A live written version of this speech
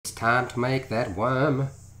time to make that worm.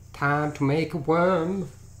 Time to make a worm.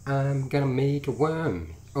 I'm gonna make a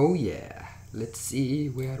worm. Oh yeah. Let's see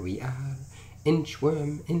where we are.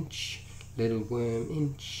 Inchworm, inch. Little worm,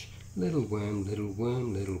 inch. Little worm, little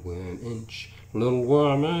worm, little worm, inch. Little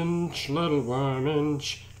worm, inch. Little worm,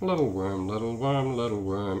 inch. Little worm, little worm, little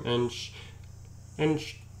worm, inch.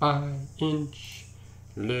 Inch by inch.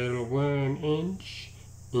 Little worm, inch.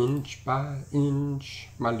 Inch by inch.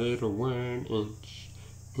 My little worm, inch.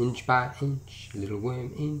 Inch by inch. Little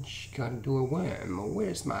worm, inch. Gotta do a worm.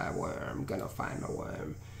 Where's my worm? Gonna find a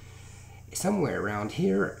worm. Somewhere around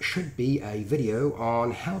here should be a video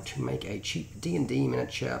on how to make a cheap D&D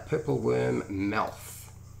miniature purple worm mouth.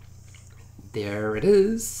 There it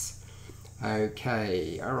is.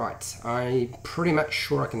 Okay, alright, I'm pretty much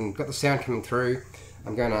sure I got the sound coming through.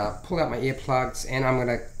 I'm going to pull out my earplugs and I'm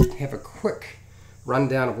going to have a quick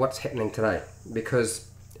rundown of what's happening today, because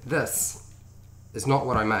this is not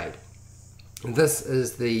what I made. This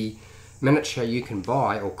is the miniature you can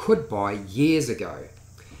buy or could buy years ago.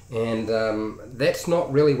 And that's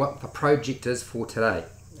not really what the project is for today.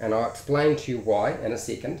 And I'll explain to you why in a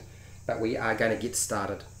second, but we are going to get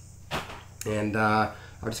started. And I'm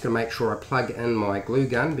just going to make sure I plug in my glue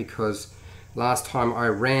gun, because last time I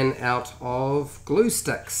ran out of glue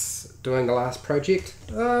sticks doing the last project.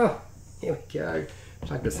 Oh, here we go.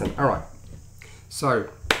 Plug this in. Alright. So,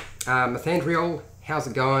 Methandriel, how's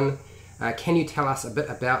it going? Can you tell us a bit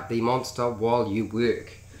about the monster while you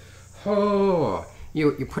work? Oh,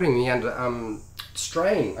 you're putting me under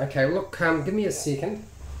strain. Okay, look, give me a second.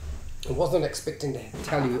 I wasn't expecting to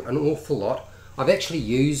tell you an awful lot. I've actually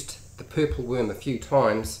used the purple worm a few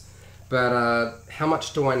times, but how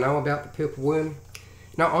much do I know about the purple worm?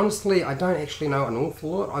 Now, honestly, I don't actually know an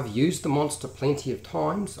awful lot. I've used the monster plenty of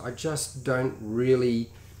times. I just don't really...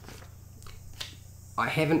 I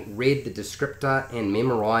haven't read the descriptor and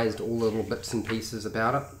memorized all the little bits and pieces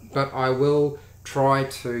about it, but I will try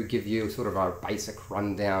to give you sort of a basic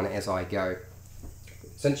rundown as I go.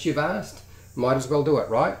 Since you've asked, might as well do it,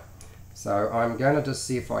 right? So I'm going to just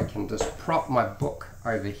see if I can just prop my book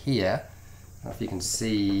over here. I don't know if you can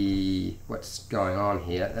see what's going on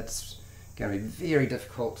here. That's going to be very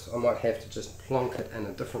difficult. I might have to just plonk it in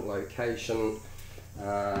a different location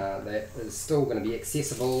that is still going to be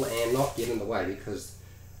accessible and not get in the way, because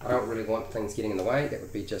I don't really want things getting in the way. That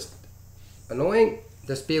would be just annoying.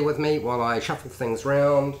 Just bear with me while I shuffle things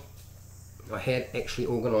around. I had actually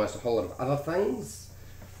organised a whole lot of other things.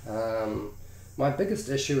 My biggest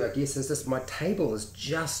issue, I guess, is this: my table is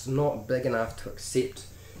just not big enough to accept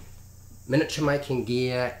miniature making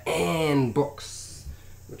gear and books,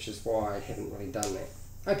 which is why I haven't really done that.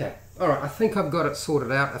 Okay, alright, I think I've got it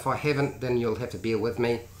sorted out. If I haven't, then you'll have to bear with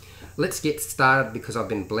me. Let's get started, because I've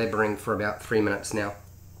been blabbering for about 3 minutes now.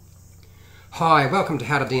 Hi, welcome to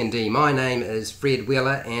How to D&D. My name is Fred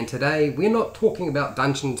Wheeler, and today we're not talking about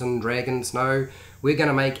Dungeons and Dragons, no. We're going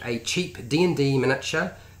to make a cheap D&D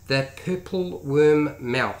miniature, the purple worm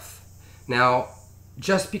mouth. Now,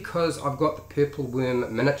 just because I've got the purple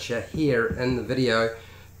worm miniature here in the video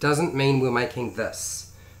doesn't mean we're making this.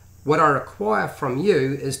 What I require from you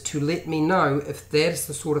is to let me know if that's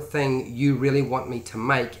the sort of thing you really want me to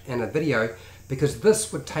make in a video, because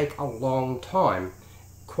this would take a long time.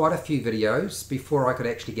 Quite a few videos before I could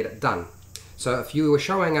actually get it done. So if you were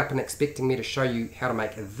showing up and expecting me to show you how to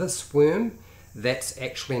make this worm, that's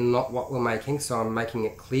actually not what we're making. So I'm making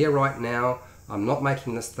it clear right now, I'm not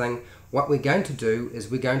making this thing. What we're going to do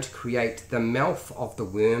is we're going to create the mouth of the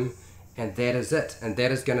worm, and that is it, and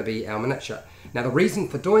that is going to be our miniature. Now, the reason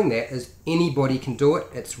for doing that is anybody can do it.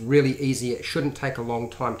 It's really easy. It shouldn't take a long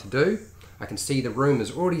time to do. I can see the room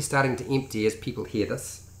is already starting to empty as people hear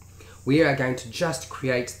this. We are going to just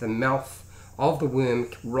create the mouth of the worm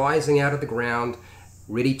rising out of the ground,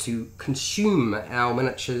 ready to consume our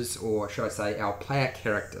miniatures, or should I say our player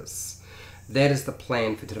characters. That is the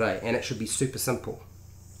plan for today, and it should be super simple.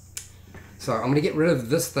 So I'm going to get rid of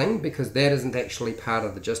this thing, because that isn't actually part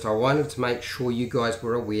of the gist. I wanted to make sure you guys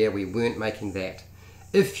were aware we weren't making that.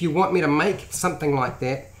 If you want me to make something like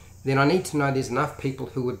that, then I need to know there's enough people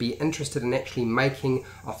who would be interested in actually making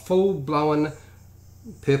a full-blown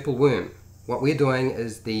purple worm. What we're doing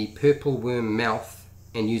is the purple worm mouth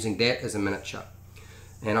and using that as a miniature.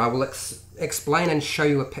 And I will explain and show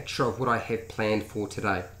you a picture of what I have planned for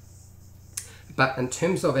today. But in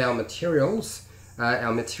terms of our materials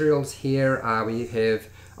here, we have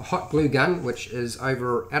a hot glue gun, which is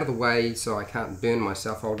over out of the way so I can't burn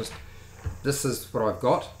myself. This is what I've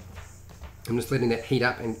got. I'm just letting that heat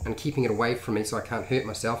up and keeping it away from me so I can't hurt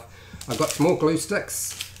myself. I've got some more glue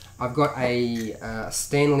sticks. I've got a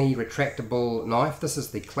Stanley retractable knife. This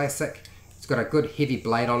is the classic. It's got a good heavy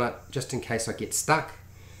blade on it, just in case I get stuck.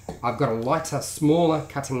 I've got a lighter, smaller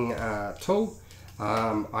cutting tool.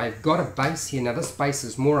 I've got a base here. Now this base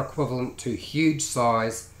is more equivalent to huge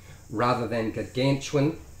size rather than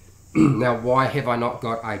gargantuan. Now why have I not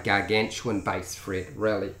got a gargantuan base, Fred,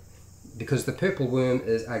 really? Because the purple worm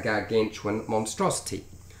is a gargantuan monstrosity.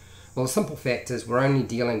 Well, the simple fact is we're only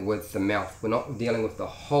dealing with the mouth. We're not dealing with the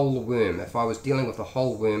whole worm. If I was dealing with the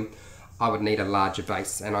whole worm, I would need a larger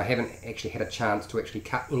base, and I haven't actually had a chance to actually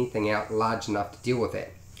cut anything out large enough to deal with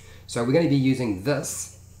that. So we're going to be using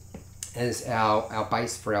this as our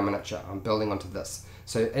base for our miniature. I'm building onto this.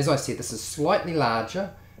 So as I said, this is slightly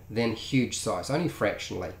larger than huge size, only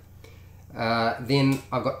fractionally. Then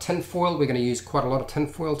I've got tin foil. We're going to use quite a lot of tin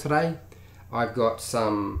foil today. I've got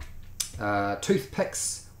some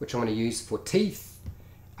toothpicks, which I'm going to use for teeth.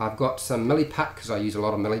 I've got some milliput, because I use a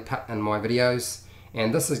lot of milliput in my videos,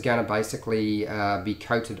 and this is going to basically be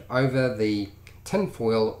coated over the tin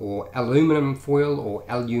foil or aluminum foil,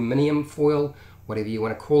 whatever you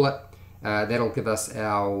want to call it. That'll give us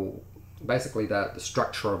our basically the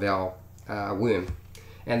structure of our worm.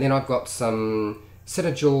 And then I've got some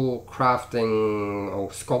citagel crafting or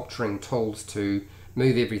sculpting tools to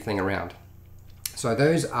move everything around. So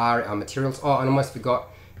those are our materials. Oh, and I almost forgot,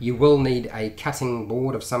 you will need a cutting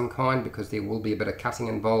board of some kind because there will be a bit of cutting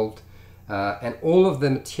involved. And all of the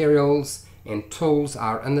materials and tools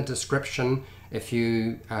are in the description. If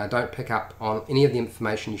you don't pick up on any of the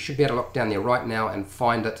information, you should be able to look down there right now and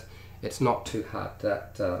find it. It's not too hard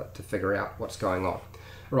to figure out what's going on.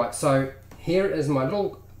 Right, so here is my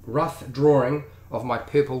little rough drawing of my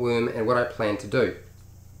purple worm and what I plan to do.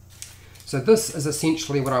 So this is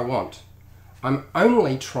essentially what I want. I'm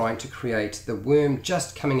only trying to create the worm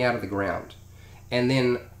just coming out of the ground and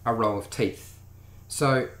then a row of teeth.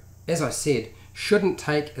 So as I said, shouldn't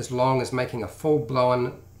take as long as making a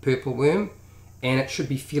full-blown purple worm, and it should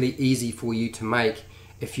be fairly easy for you to make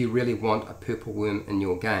if you really want a purple worm in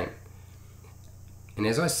your game. And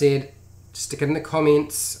as I said, stick it in the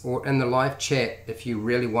comments or in the live chat if you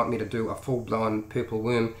really want me to do a full-blown purple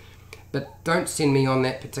worm, but don't send me on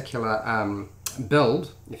that particular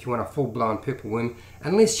build if you want a full-blown purple worm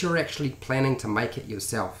unless you're actually planning to make it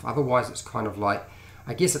yourself. Otherwise it's kind of like,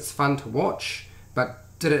 I guess it's fun to watch, but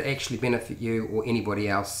did it actually benefit you or anybody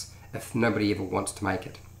else if nobody ever wants to make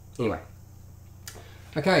it? Anyway,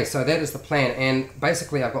 okay, so that is the plan, and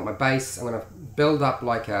basically I've got my base. I'm going to build up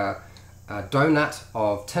like a donut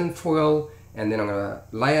of tin foil, and then I'm going to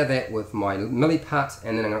layer that with my milliput,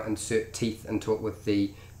 and then I'm going to insert teeth into it with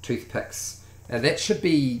the toothpicks. And that should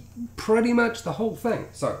be pretty much the whole thing.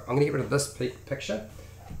 So I'm going to get rid of this picture,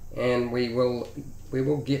 and we will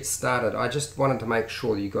get started. I just wanted to make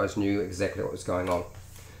sure that you guys knew exactly what was going on.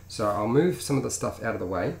 So I'll move some of the stuff out of the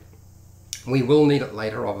way. We will need it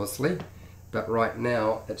later, obviously, but right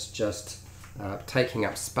now it's just taking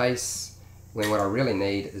up space when what I really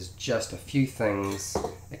need is just a few things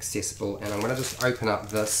accessible. And I'm going to just open up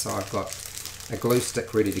this so I've got a glue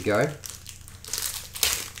stick ready to go.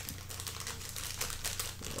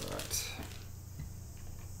 Alright.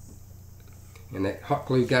 And that hot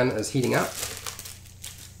glue gun is heating up.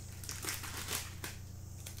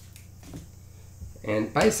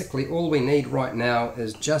 And basically all we need right now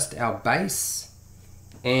is just our base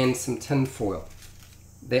and some tin foil.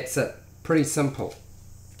 That's it, pretty simple.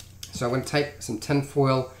 So I'm going to take some tin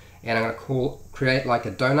foil and I'm going to create like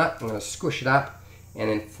a donut. I'm going to squish it up and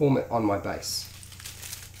then form it on my base.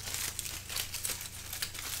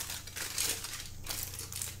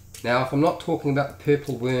 Now if I'm not talking about the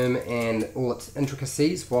purple worm and all its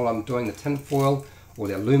intricacies while I'm doing the tin foil or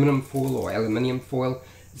the aluminum foil or aluminium foil,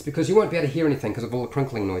 it's because you won't be able to hear anything because of all the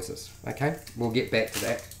crinkling noises. Okay, we'll get back to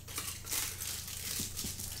that.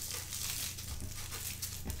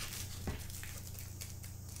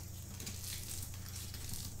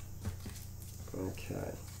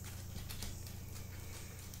 Okay.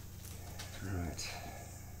 Right.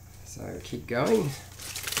 So keep going.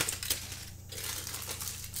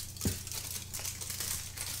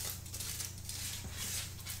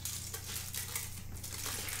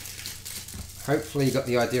 Hopefully you got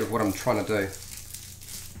the idea of what I'm trying to do.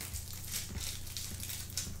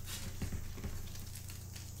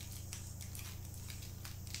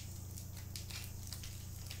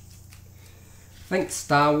 Think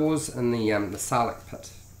Star Wars in the Sarlacc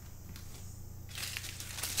pit.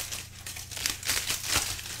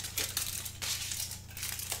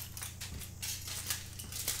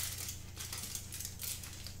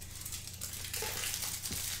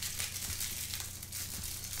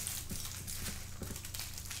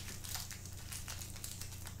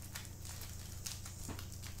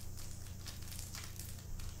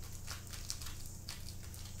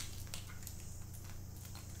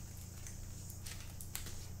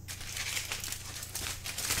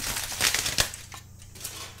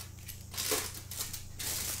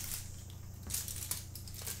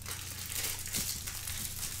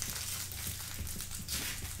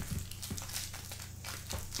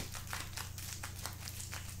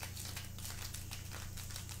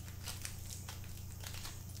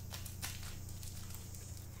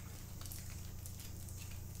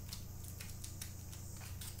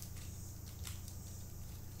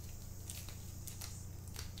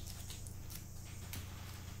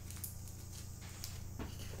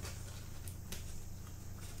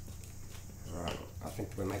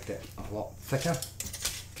 we'll make that a lot thicker.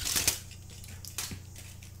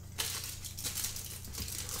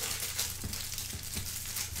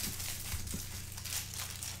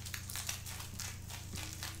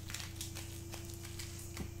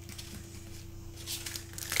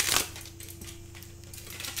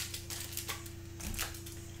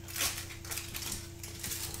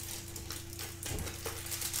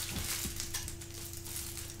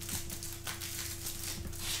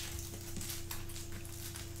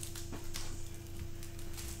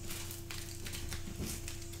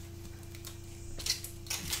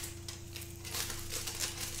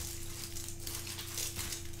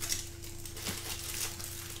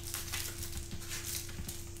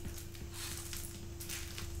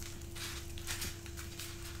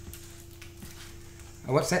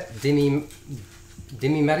 What's that?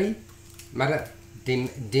 Demi-muddy?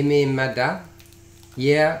 Demi-mada?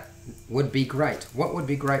 Yeah, would be great. What would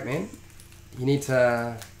be great, man? You need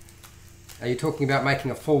to... Are you talking about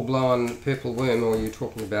making a full-blown purple worm, or are you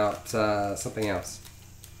talking about something else?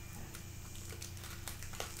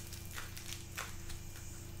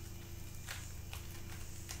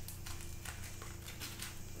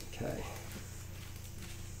 Okay.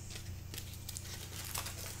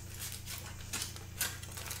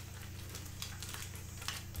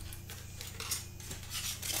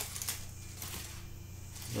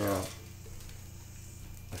 Now,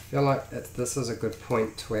 I feel like this is a good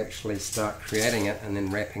point to actually start creating it and then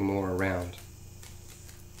wrapping more around.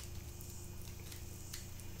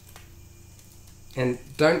 And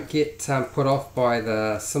don't get put off by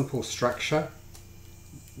the simple structure,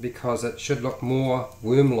 because it should look more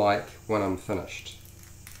worm-like when I'm finished.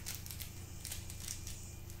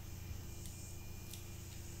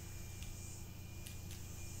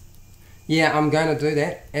 Yeah, I'm going to do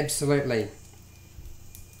that, absolutely.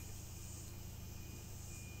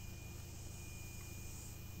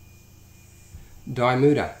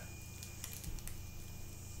 Dimuda.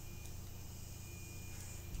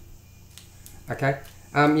 Okay.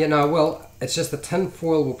 Yeah, no, well, it's just the tin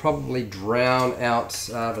foil will probably drown out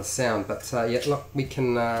the sound, but yeah, look, we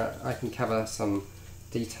can. I can cover some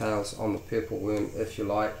details on the purple worm if you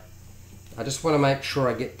like. I just want to make sure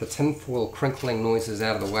I get the tin foil crinkling noises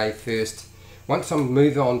out of the way first. Once I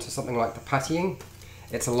move on to something like the puttying,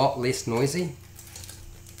 it's a lot less noisy.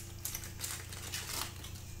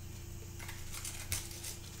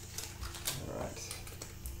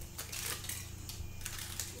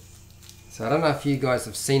 So I don't know if you guys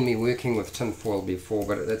have seen me working with tin foil before,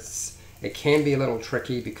 but it can be a little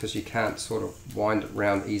tricky because you can't sort of wind it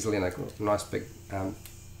around easily in a nice big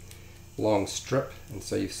long strip, and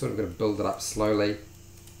so you've sort of got to build it up slowly,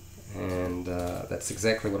 and that's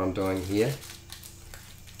exactly what I'm doing here.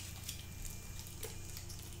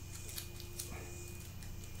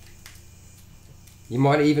 You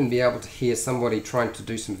might even be able to hear somebody trying to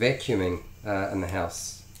do some vacuuming in the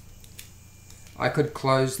house. I could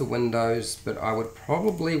close the windows, but I would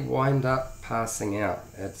probably wind up passing out.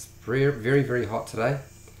 It's very, very, very hot today,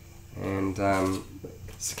 and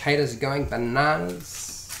cicadas are going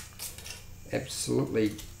bananas.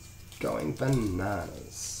 Absolutely going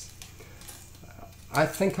bananas. I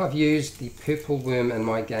think I've used the purple worm in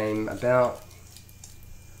my game about,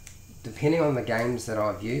 depending on the games that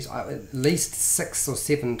I've used, at least 6 or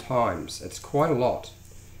 7 times. It's quite a lot.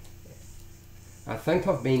 I think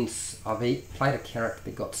I've played a character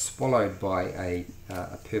that got swallowed by a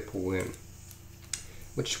purple worm,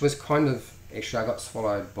 which was kind of, actually I got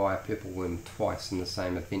swallowed by a purple worm twice in the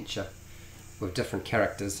same adventure with different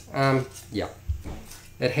characters. Yeah,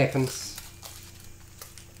 it happens.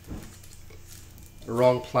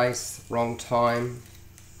 Wrong place, wrong time,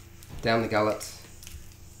 down the gullet,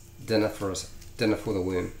 dinner for the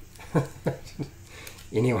worm.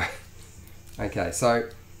 Anyway, okay, so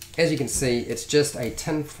as you can see, it's just a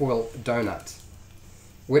tin foil donut,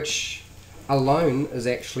 which alone is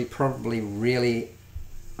actually probably really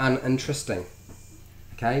uninteresting.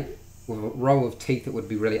 Okay, with a row of teeth it would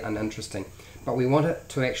be really uninteresting, but we want it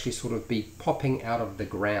to actually sort of be popping out of the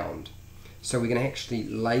ground. So we're going to actually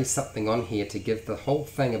lay something on here to give the whole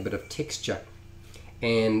thing a bit of texture,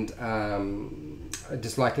 and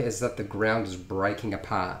just like it as if the ground is breaking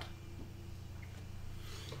apart.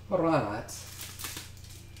 Alright.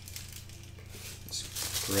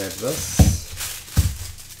 Grab this.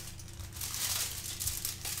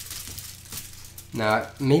 Now,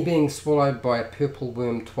 me being swallowed by a purple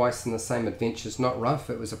worm twice in the same adventure is not rough.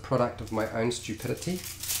 It was a product of my own stupidity.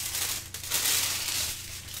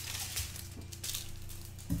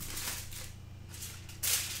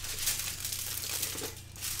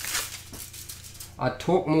 I'd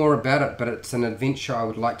talk more about it, but it's an adventure I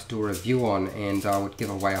would like to do a review on, and I would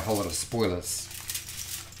give away a whole lot of spoilers.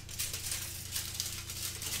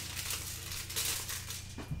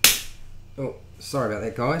 Oh, sorry about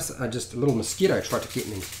that, guys. Just a little mosquito tried to get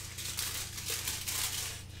me.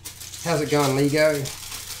 How's it going, Lego?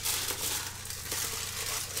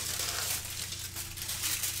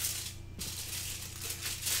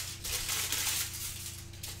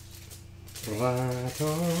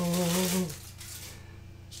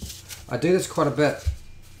 I do this quite a bit.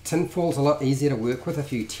 Tin foil's a lot easier to work with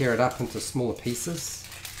if you tear it up into smaller pieces.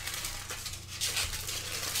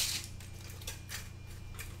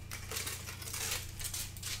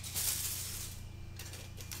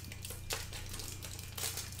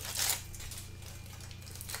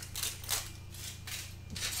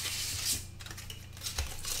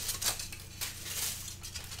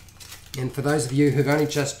 And for those of you who've only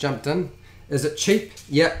just jumped in, is it cheap?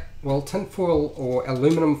 Yeah, well, tin foil or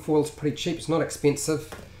aluminum foil is pretty cheap. It's not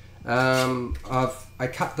expensive. I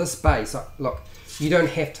cut this base. Look, you don't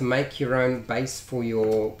have to make your own base for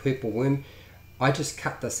your purple worm. I just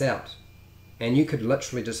cut this out, and you could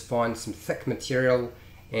literally just find some thick material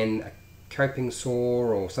and a coping saw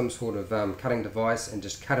or some sort of cutting device and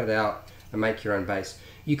just cut it out and make your own base.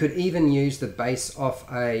 You could even use the base off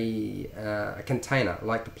a container,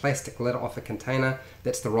 like the plastic lid off a container.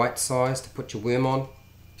 That's the right size to put your worm on.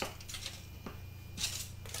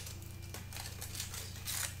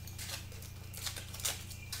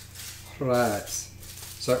 Right,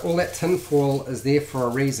 so all that tin foil is there for a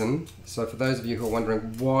reason. So for those of you who are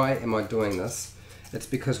wondering, why am I doing this? It's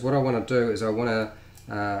because what I want to do is I want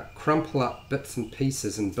to crumple up bits and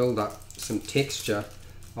pieces and build up some texture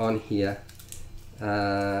on here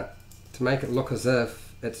to make it look as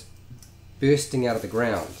if it's bursting out of the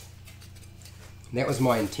ground. And that was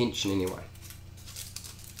my intention anyway.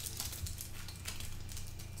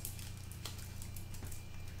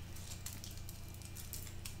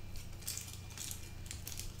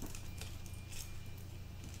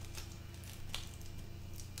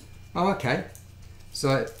 Oh, okay,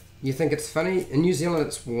 so you think it's funny? In New Zealand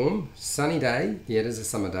it's warm, sunny day. Yeah, it is a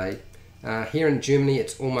summer day. Here in Germany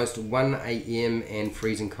it's almost 1 AM and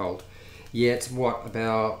freezing cold. Yeah, it's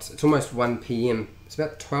it's almost 1 PM. It's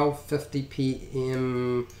about 12:50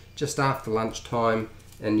 PM, just after lunchtime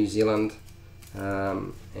in New Zealand.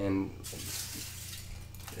 And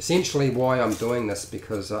essentially why I'm doing this,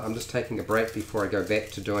 because I'm just taking a break before I go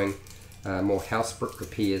back to doing more house brick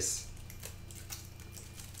repairs.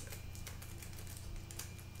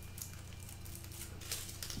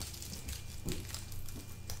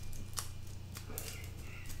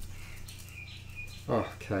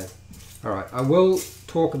 Okay, alright, I will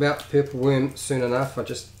talk about the purple worm soon enough.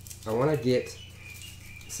 I want to get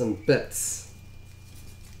some bits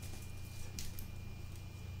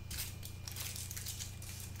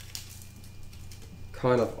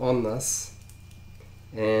kind of on this,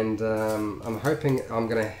 and I'm hoping I'm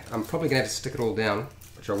probably gonna have to stick it all down,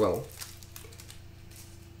 which I will.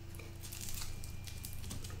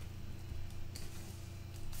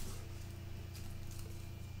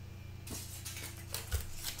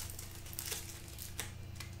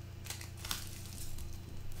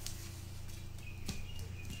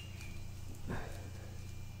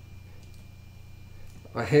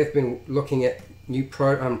 I have been looking at new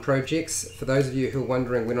projects. For those of you who are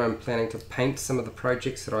wondering when I'm planning to paint some of the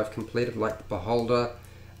projects that I've completed, like the Beholder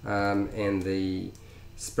and the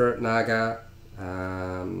Spirit Naga,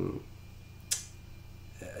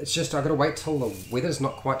 it's just I've got to wait till the weather's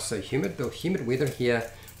not quite so humid. The humid weather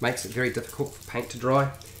here makes it very difficult for paint to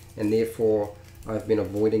dry, and therefore I've been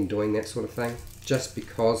avoiding doing that sort of thing just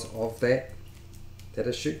because of that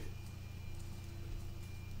issue.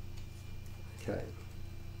 Okay.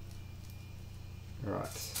 All right.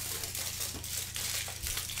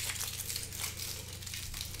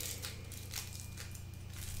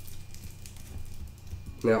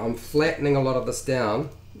 Now I'm flattening a lot of this down,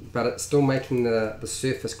 but it's still making the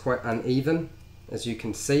surface quite uneven, as you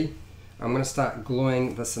can see. I'm going to start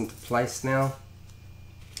gluing this into place now,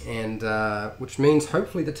 and which means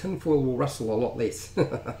hopefully the tin foil will rustle a lot less.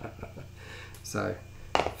 So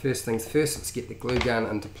first things first, let's get the glue gun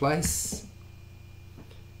into place.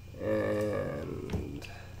 And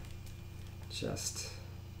just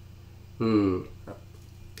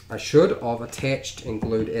I should have attached and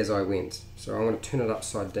glued as I went, so I'm going to turn it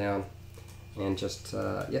upside down and just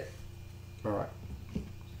yep, alright.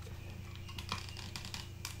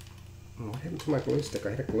 What happened to my glue stick?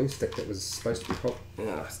 I had a glue stick that was supposed to be hot.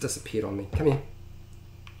 Oh, it's disappeared on me. Come here.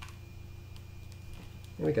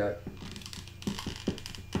 There we go.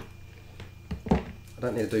 I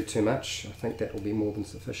don't need to do too much. I think that will be more than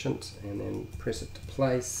sufficient. And then press it to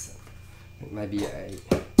place. I think maybe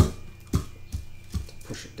to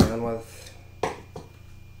push it down with. I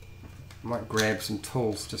might grab some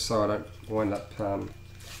tools just so I don't wind up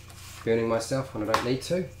burning myself when I don't need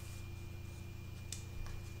to.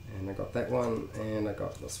 And I got that one, and I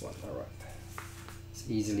got this one. Alright, it's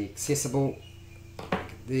easily accessible.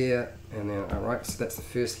 There, and then alright, so that's the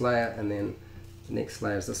first layer, and then the next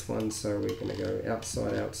layer is this one, so we're going to go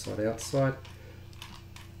outside, outside, outside.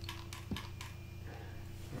 Oh,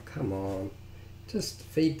 come on, just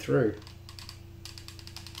feed through.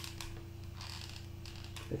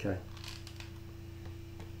 Okay,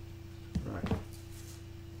 right,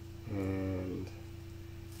 and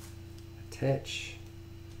attach.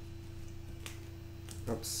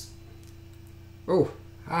 Oops. Oh,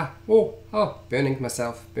 burning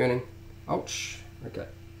myself, burning. Ouch. Okay.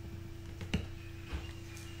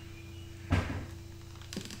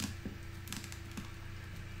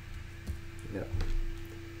 Yeah.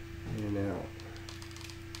 And now.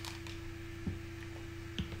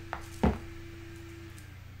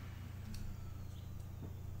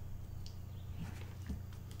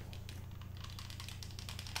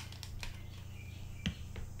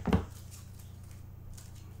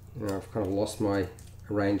 Now I've kind of lost my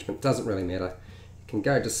arrangement. Doesn't really matter. You can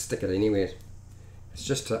go just stick it anywhere. It's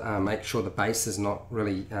just to make sure the base is not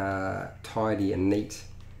really tidy and neat.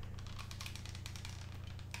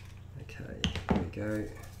 Okay, there we go.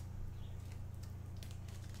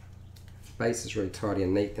 If the base is really tidy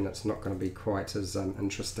and neat, then it's not going to be quite as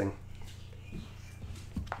interesting.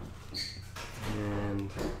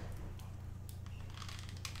 And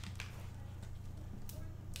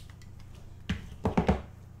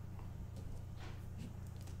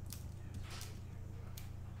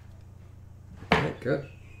good.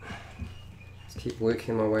 Let's keep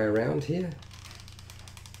working my way around here.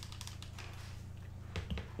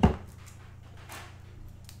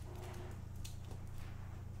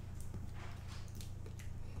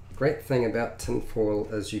 Great thing about tinfoil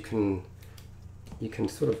is you can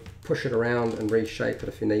sort of push it around and reshape it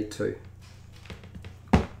if you need to.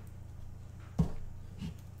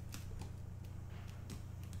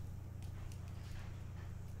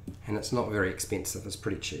 And it's not very expensive, it's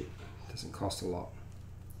pretty cheap. Doesn't cost a lot.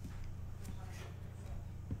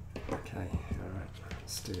 Okay, alright,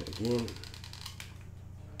 let's do it again.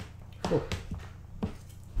 Oh.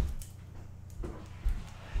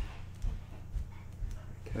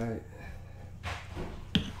 Okay.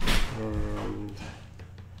 And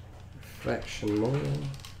a fraction more.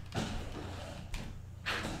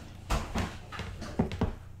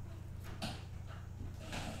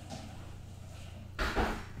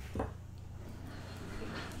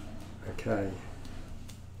 Okay.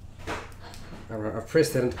 Alright, I've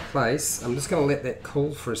pressed that into place. I'm just going to let that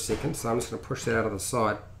cool for a second, so I'm just going to push that out of the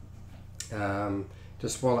side.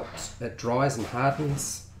 Just while it dries and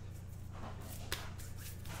hardens.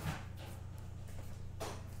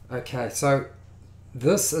 Okay, so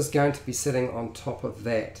this is going to be sitting on top of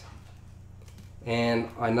that. And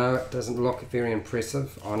I know it doesn't look very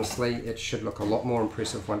impressive. Honestly, it should look a lot more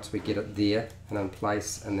impressive once we get it there and in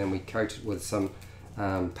place, and then we coat it with some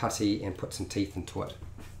putty and put some teeth into it.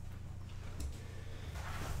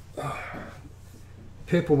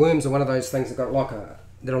 Purple worms are one of those things that got like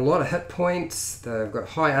there are a lot of hit points. They've got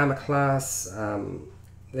high armor class.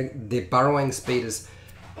 Their burrowing speed is.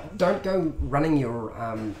 Don't go running your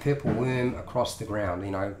purple worm across the ground.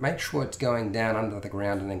 You know, make sure it's going down under the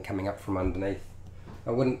ground and then coming up from underneath.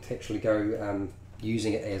 I wouldn't actually go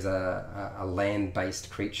using it as a land-based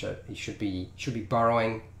creature. You should be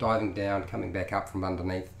burrowing, diving down, coming back up from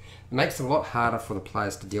underneath. It makes it a lot harder for the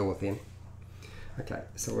players to deal with them. Okay,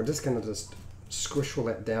 so we're just going to just squish all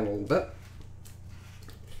that down a little bit.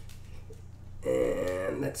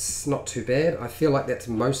 And that's not too bad. I feel like that's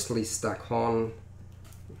mostly stuck on.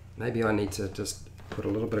 Maybe I need to just put a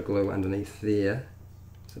little bit of glue underneath there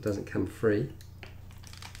so it doesn't come free.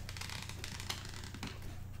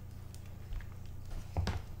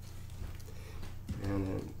 And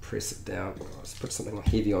then press it down. Let's put something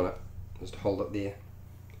heavy on it. Just hold it there.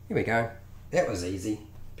 Here we go. That was easy.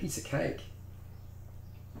 Piece of cake.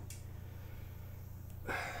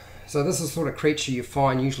 So this is the sort of creature you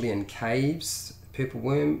find usually in caves. Purple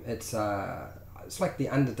worm. It's like the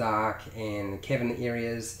Underdark and cavern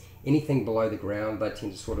areas. Anything below the ground, they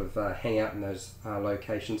tend to sort of hang out in those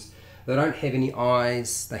locations. They don't have any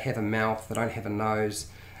eyes. They have a mouth. They don't have a nose.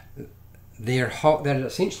 They're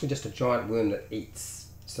essentially just a giant worm that eats.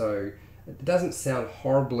 So it doesn't sound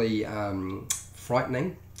horribly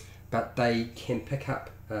frightening, but they can pick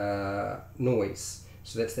up noise.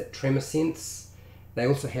 So that's that tremor sense. They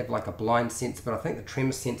also have like a blind sense, but I think the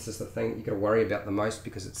tremor sense is the thing that you've got to worry about the most,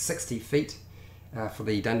 because it's 60 feet for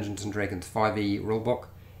the Dungeons and Dragons 5e rulebook,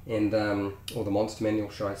 and or the monster manual,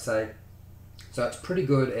 shall I say. So it's pretty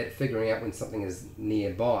good at figuring out when something is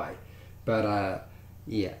nearby, but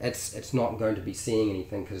yeah, it's not going to be seeing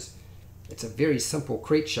anything because it's a very simple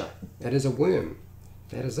creature. It is a worm.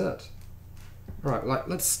 That is it. Alright, like,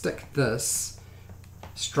 let's stick this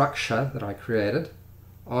structure that I created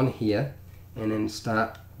on here and then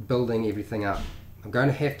start building everything up. I'm going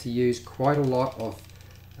to have to use quite a lot of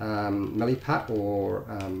milliput or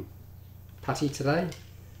putty today.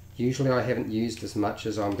 Usually I haven't used as much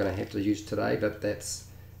as I'm going to have to use today, but that's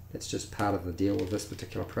just part of the deal with this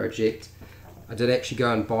particular project. I did actually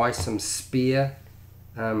go and buy some spare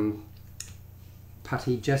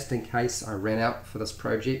putty just in case I ran out for this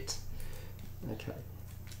project. Okay.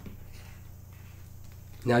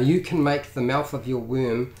 Now you can make the mouth of your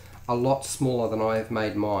worm a lot smaller than I have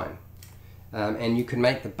made mine, and you can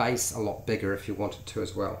make the base a lot bigger if you wanted to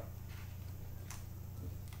as well.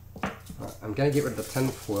 Right, I'm going to get rid of the tin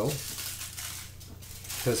foil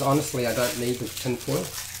because honestly I don't need the tin foil.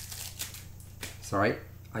 Sorry,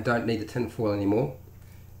 I don't need the tin foil anymore.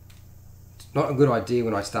 It's not a good idea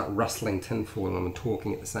when I start rustling tin foil and I'm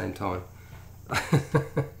talking at the same time.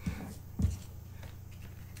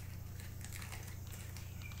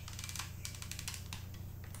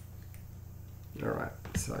 Alright,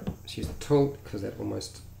 so let's use the tool because that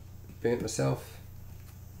almost burnt myself.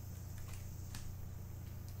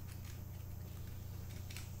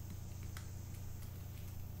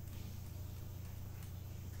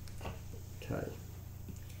 Okay.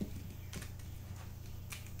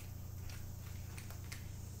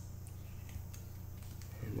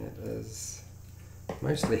 And that is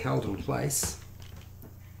mostly held in place.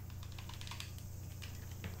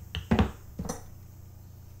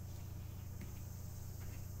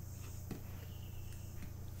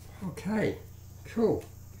 Okay, cool.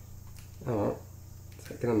 Alright, is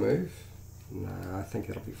that going to move? No, I think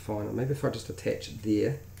that'll be fine. Maybe if I just attach it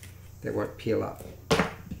there, that won't peel up.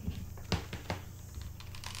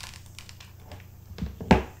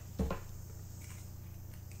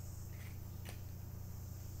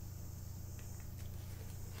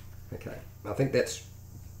 Okay, I think that's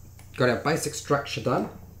got our basic structure done,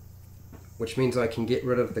 which means I can get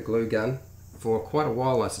rid of the glue gun for quite a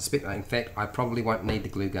while, I suspect. In fact, I probably won't need the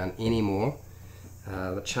glue gun anymore.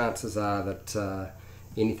 The chances are that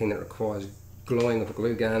anything that requires gluing with a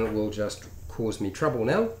glue gun will just cause me trouble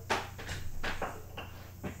now.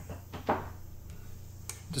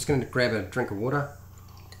 Just going to grab a drink of water,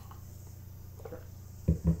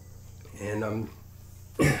 and I'm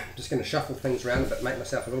just going to shuffle things around a bit, make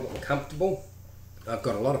myself a little bit more comfortable. I've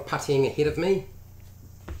got a lot of puttying ahead of me.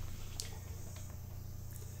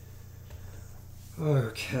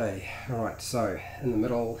 Okay, alright, so in the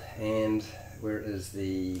middle, and where is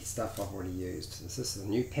the stuff I've already used? Is this the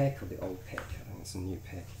new pack or the old pack? I think it's a new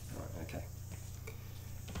pack. Alright, okay.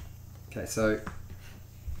 Okay, so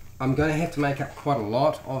I'm going to have to make up quite a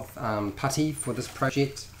lot of putty for this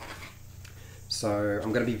project. So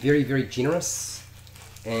I'm going to be very, very generous,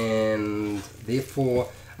 and therefore,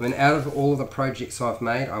 I mean, out of all of the projects I've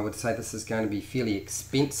made, I would say this is going to be fairly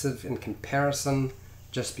expensive in comparison,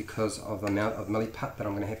 just because of the amount of milliput that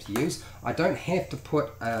I'm going to have to use. I don't have to put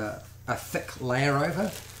a thick layer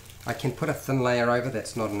over. I can put a thin layer over,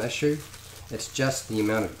 that's not an issue. It's just the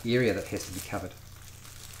amount of area that has to be covered.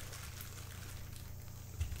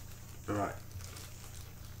 Alright.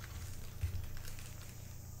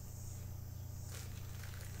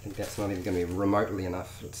 I think that's not even going to be remotely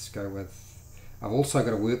enough. Let's go with... I've also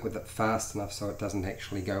got to work with it fast enough so it doesn't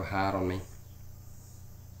actually go hard on me.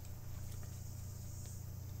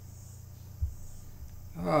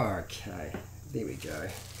 Okay, there we go.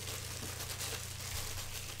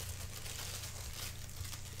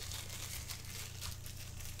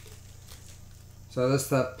 So this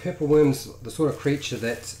the purple worm's the sort of creature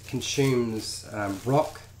that consumes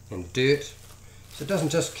rock and dirt. So it doesn't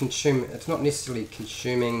just consume, it's not necessarily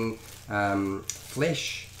consuming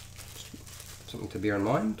flesh. Something to bear in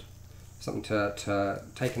mind, something to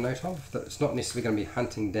take a note of, that it's not necessarily going to be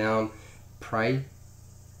hunting down prey.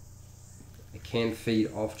 It can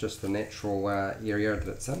feed off just the natural area that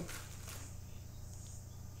it's in.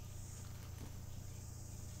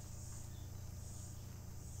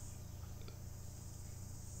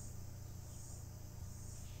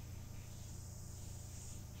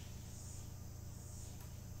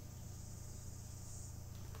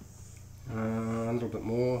 A little bit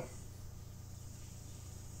more.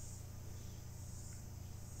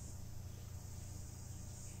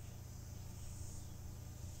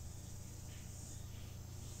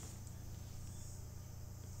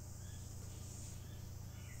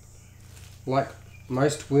 Like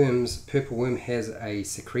most worms, purple worm has a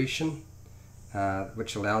secretion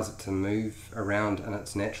which allows it to move around in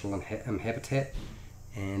its natural habitat,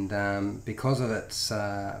 and because of its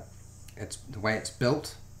the way it's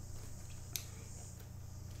built,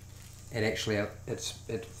 it actually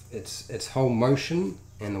its whole motion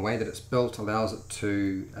and the way that it's built allows it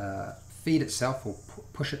to feed itself or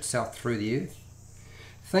push itself through the earth.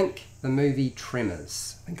 Think the movie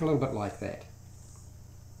Tremors. Think a little bit like that.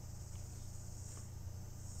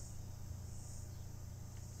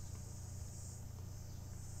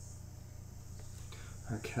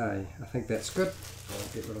 Okay, I think that's good.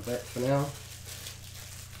 I'll get rid of that for now.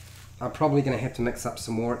 I'm probably going to have to mix up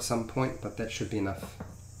some more at some point, but that should be enough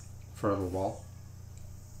for a little while.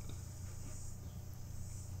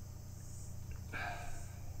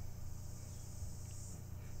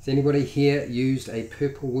 Has anybody here used a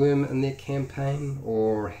purple worm in their campaign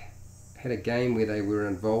or had a game where they were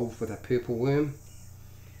involved with a purple worm?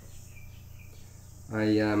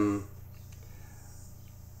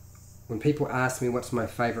 When people ask me what's my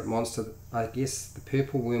favourite monster, I guess the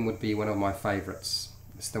purple worm would be one of my favourites.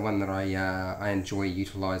 It's the one that I enjoy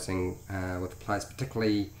utilising with players,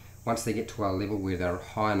 particularly once they get to a level where they're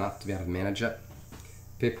high enough to be able to manage it.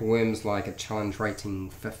 Purple worm's like a challenge rating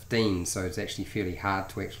 15, so it's actually fairly hard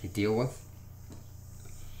to actually deal with.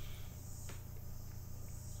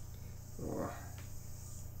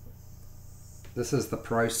 This is the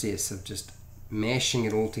process of just mashing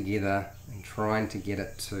it all together and trying to get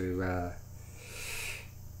it to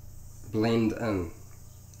blend in.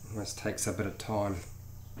 Almost takes a bit of time.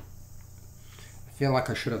 I feel like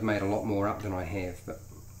I should have made a lot more up than I have, but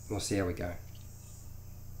we'll see how we go.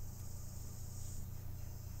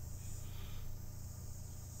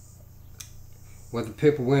 With the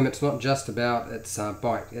purple worm, it's not just about its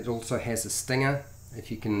bite, it also has a stinger.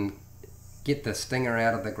 If you can get the stinger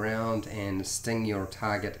out of the ground and sting your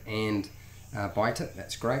target and bite it,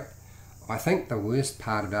 that's great. I think the worst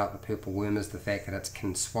part about the purple worm is the fact that it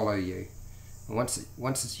can swallow you. Once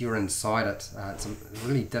you're inside it, it's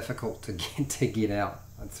really difficult to get out.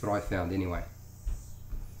 That's what I found anyway.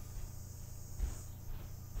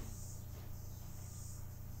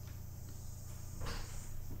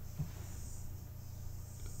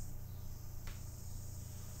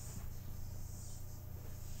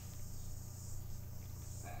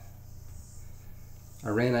 I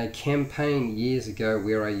ran a campaign years ago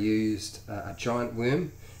where I used a giant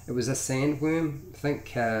worm. It was a sandworm.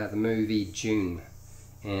 Think the movie June,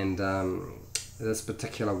 and this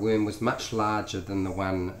particular worm was much larger than the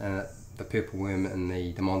one, the purple worm in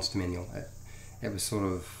the monster manual. It was sort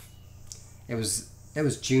of, it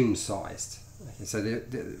was June sized. Okay, so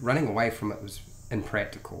the running away from it was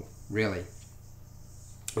impractical, really.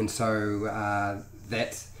 And so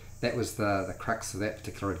that was the crux of that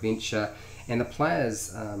particular adventure. And the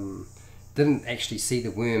players didn't actually see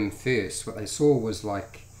the worm first. What they saw was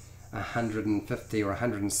like 150 or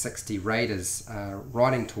 160 raiders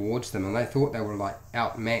riding towards them, and they thought they were like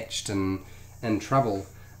outmatched and in trouble,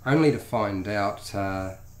 only to find out,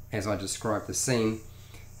 as I described the scene,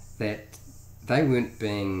 that they weren't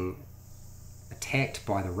being attacked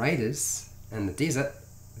by the raiders in the desert,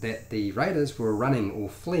 that the raiders were running or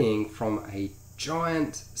fleeing from a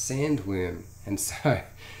giant sandworm. And so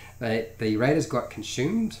the raiders got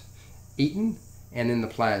consumed, eaten, and then the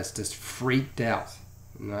players just freaked out.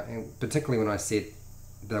 And particularly when I said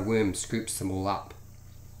the worm scoops them all up.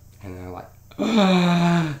 And they're like,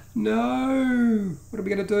 ah, no, what are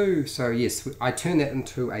we going to do? So yes, I turned that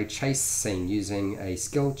into a chase scene using a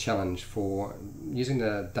skill challenge using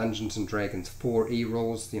the Dungeons and Dragons 4E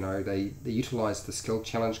rules. You know, they utilise the skill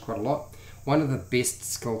challenge quite a lot. One of the best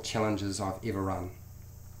skill challenges I've ever run.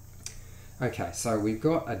 Okay, so we've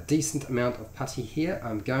got a decent amount of putty here.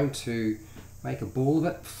 I'm going to make a ball of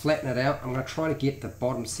it, flatten it out. I'm going to try to get the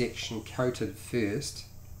bottom section coated first.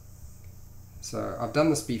 So I've done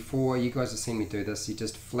this before, you guys have seen me do this. You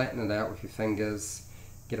just flatten it out with your fingers,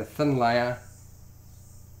 get a thin layer.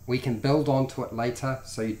 We can build onto it later,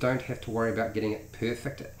 so you don't have to worry about getting it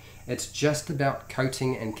perfect. It's just about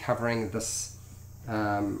coating and covering this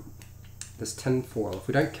this tin foil. If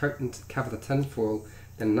we don't coat and cover the tin foil,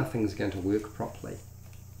 then nothing's going to work properly.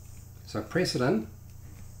 So press it in,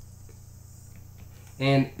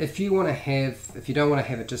 and if you don't want to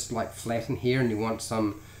have it just like flat in here, and you want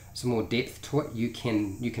some more depth to it, you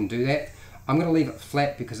can do that. I'm going to leave it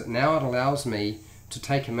flat because now it allows me to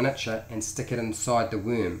take a miniature and stick it inside the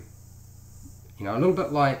worm. You know, a little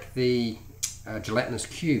bit like the gelatinous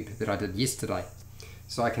cube that I did yesterday.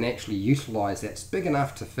 So I can actually utilize that. It's big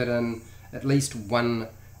enough to fit in at least one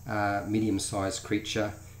medium-sized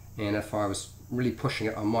creature, and if I was really pushing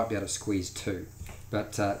it, I might be able to squeeze 2.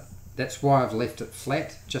 But that's why I've left it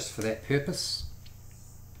flat, just for that purpose.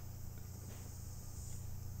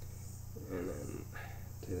 And then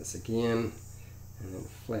do this again, and then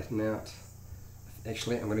flatten out.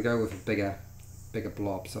 Actually, I'm going to go with a bigger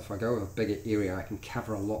blob. So if I go with a bigger area, I can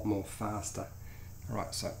cover a lot more faster.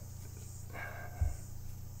 Alright, so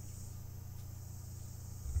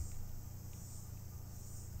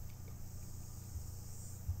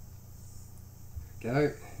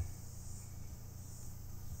go.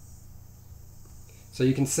 So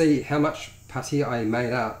you can see how much putty I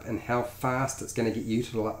made up and how fast it's going to get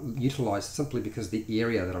utilized simply because the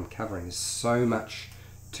area that I'm covering is so much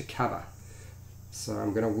to cover. So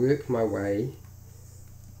I'm going to work my way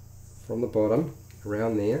from the bottom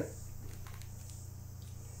around there,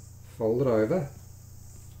 fold it over,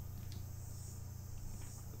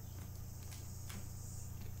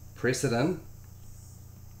 press it in,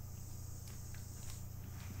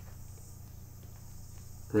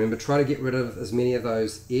 remember, try to get rid of as many of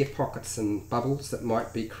those air pockets and bubbles that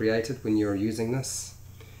might be created when you're using this.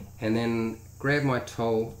 And then grab my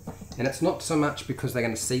tool, and it's not so much because they're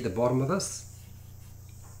going to see the bottom of this,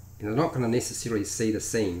 and they're not going to necessarily see the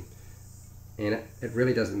seam, and it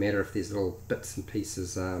really doesn't matter if there's little bits and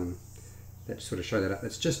pieces that sort of show that up.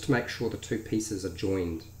 It's just to make sure the two pieces are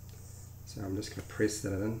joined. So I'm just going to press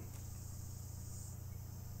that in.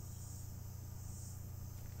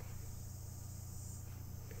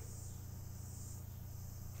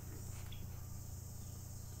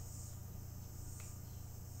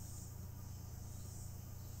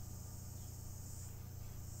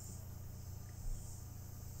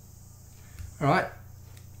 Alright,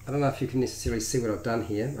 I don't know if you can necessarily see what I've done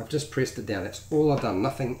here. I've just pressed it down. That's all I've done,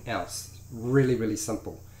 nothing else. Really, really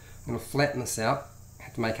simple. I'm going to flatten this out. I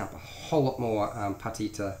have to make up a whole lot more putty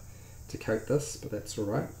to coat this, but that's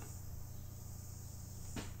alright.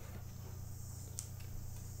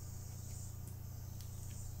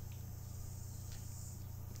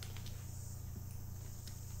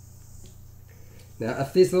 Now,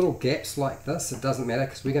 if there's little gaps like this, it doesn't matter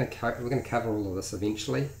because we're going to cover all of this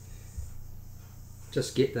eventually.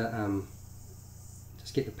 Just get the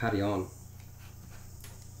putty on.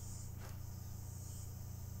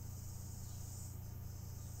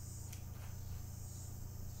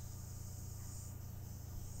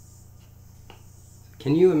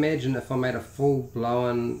 Can you imagine if I made a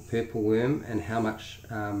full-blown purple worm and how much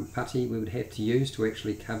putty we would have to use to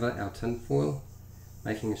actually cover our tin foil?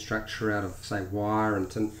 Making a structure out of, say, wire and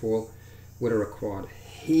tin foil would have required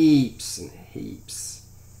heaps and heaps.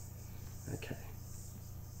 Okay.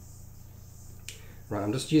 Right,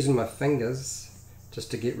 I'm just using my fingers just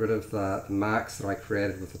to get rid of the marks that I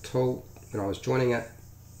created with the tool when I was joining it,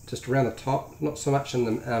 just around the top, not so much in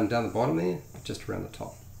the, down the bottom there, but just around the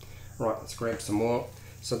top. Right, let's grab some more.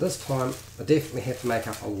 So this time I definitely have to make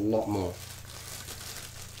up a lot more.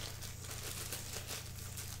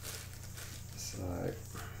 So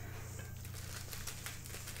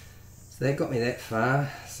that got me that far.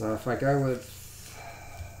 So if I go with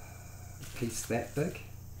a piece that big,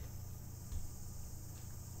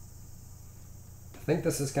 I think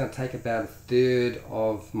this is going to take about 1/3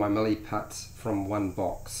 of my milliput from one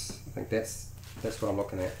box. I think that's what I'm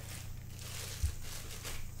looking at.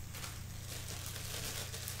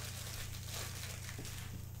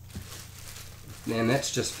 And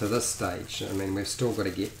that's just for this stage. I mean, we've still got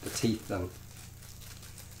to get the teeth in.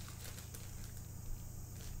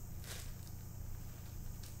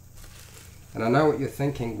 And I know what you're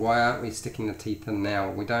thinking, why aren't we sticking the teeth in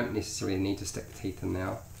now? We don't necessarily need to stick the teeth in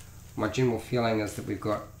now. My general feeling is that we've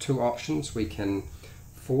got two options. We can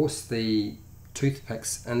force the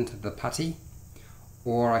toothpicks into the putty,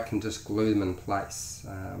 or I can just glue them in place.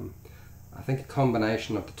 I think a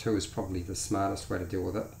combination of the two is probably the smartest way to deal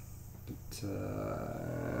with it. But,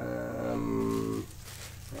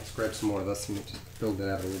 let's grab some more of this and just build it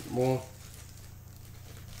out a little bit more.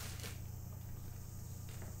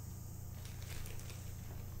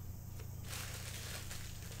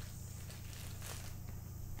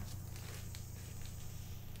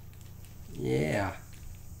 Yeah,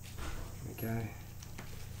 there we go.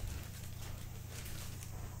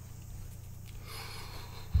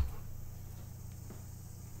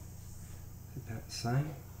 About the same.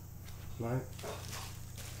 No.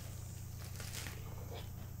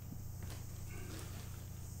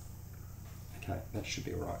 Okay, that should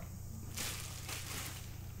be right.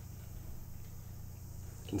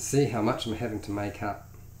 You can see how much I'm having to make up.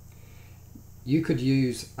 You could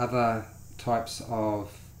use other types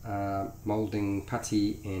of moulding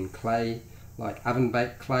putty and clay, like oven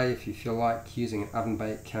baked clay if you feel like using an oven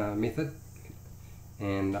bake method,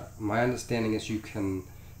 and my understanding is you can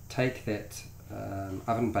take that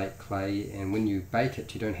oven baked clay, and when you bake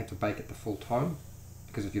it, you don't have to bake it the full time,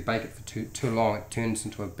 because if you bake it for too long, it turns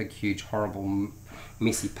into a big, huge, horrible,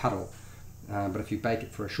 messy puddle. But if you bake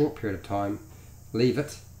it for a short period of time, leave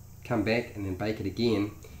it, come back, and then bake it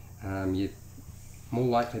again, you're more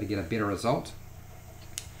likely to get a better result.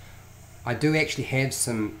 I do actually have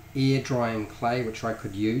some air drying clay which I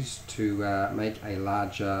could use to make a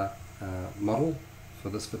larger model for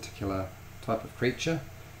this particular type of creature.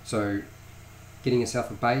 So getting yourself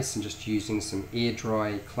a base and just using some air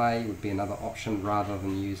dry clay would be another option, rather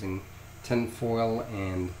than using tin foil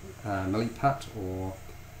and milliput or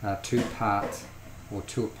 2-part or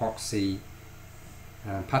 2 epoxy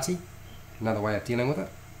putty. Another way of dealing with it.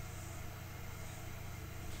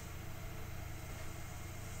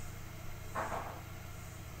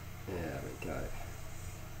 There we go.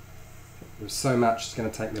 There's so much, it's going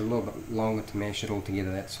to take me a little bit longer to mash it all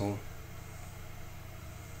together, that's all.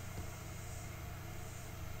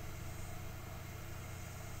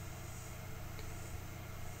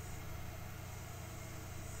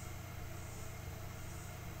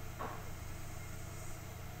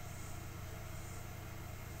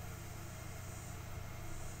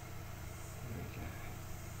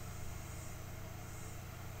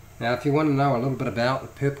 Now if you want to know a little bit about the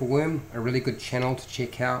purple worm, a really good channel to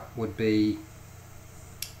check out would be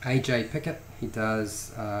AJ Pickett. He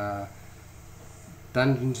does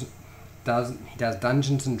Dungeons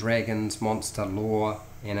and Dragons, monster lore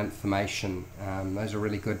and information. Those are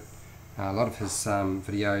really good. A lot of his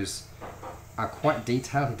videos are quite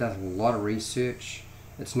detailed. He does a lot of research.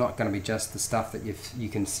 It's not going to be just the stuff that you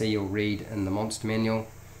can see or read in the monster manual.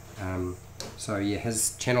 So yeah,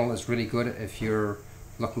 his channel is really good if you're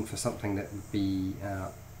looking for something that would be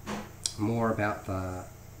more about the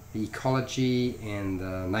ecology and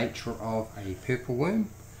the nature of a purple worm.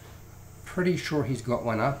 Pretty sure he's got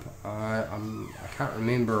one up. I can't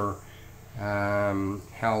remember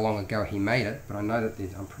how long ago he made it, but I know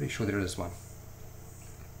that I'm pretty sure there is one.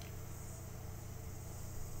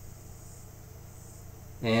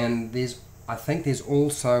 And I think there's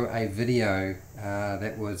also a video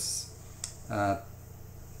that was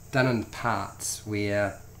done in parts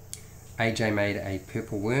where AJ made a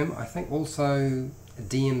purple worm. I think also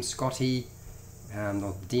DM Scotty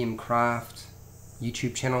or DM Craft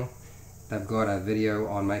YouTube channel, they've got a video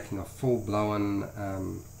on making a full-blown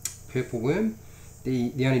purple worm.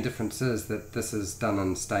 The only difference is that this is done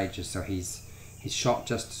in stages, so he's shot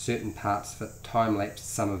just certain parts of it, time-lapsed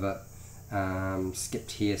some of it,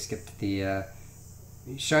 skipped here, skipped there,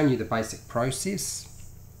 showing you the basic process.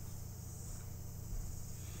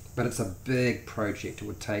 But it's a big project. It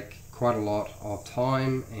would take quite a lot of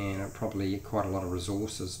time and probably quite a lot of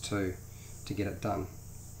resources too to get it done.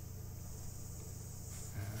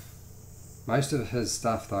 Most of his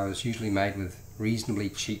stuff though is usually made with reasonably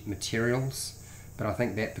cheap materials, but I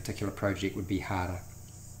think that particular project would be harder.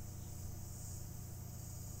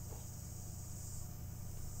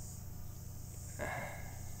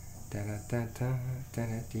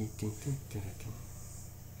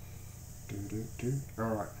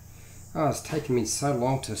 Alright. Oh, it's taken me so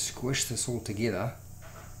long to squish this all together.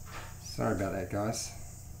 Sorry about that, guys.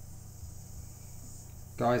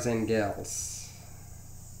 Guys and gals.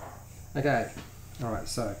 Okay. Alright,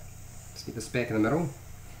 so let's get this back in the middle.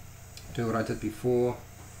 Do what I did before.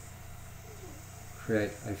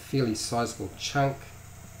 Create a fairly sizable chunk.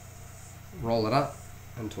 Roll it up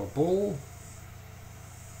into a ball.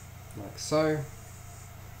 Like so.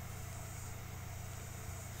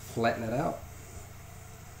 Flatten it out.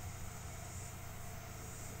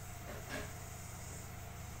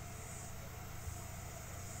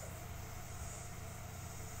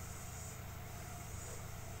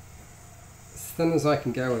 As thin as I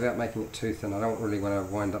can go without making it too thin. I don't really want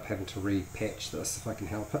to wind up having to repatch this if I can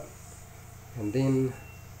help it. And then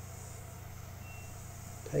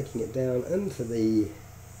taking it down into the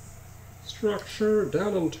structure,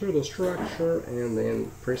 and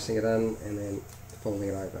then pressing it in and then folding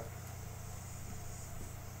it over.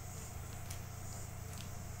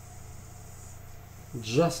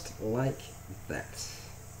 Just like that.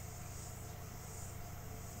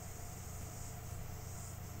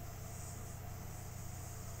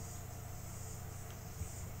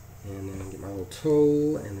 And then get my little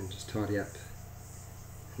tool and then just tidy up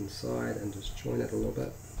inside and just join it a little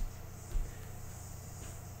bit.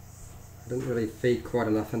 I didn't really feed quite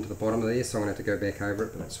enough into the bottom of there, so I'm going to have to go back over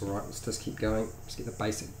it, but that's alright. Let's just keep going. Let's get the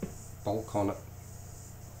basic bulk on it.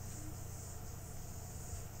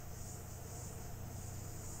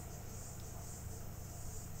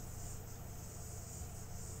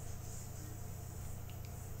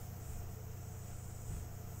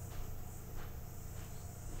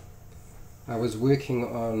 I was working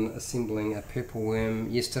on assembling a purple worm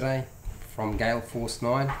yesterday from Gale Force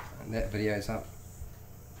 9, and that video's up.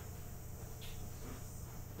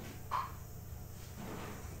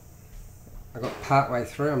 I got part way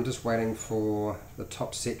through. I'm just waiting for the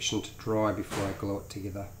top section to dry before I glue it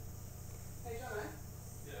together. Hey Jono,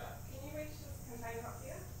 yeah. Can you reach this container up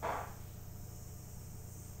here?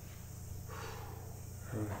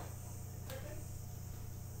 Right.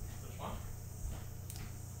 Which one?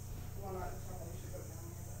 The one right at the top, you should put down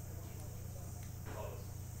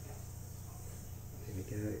here. There we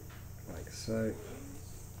go, like so.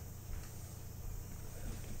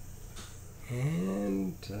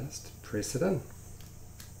 And just press it in.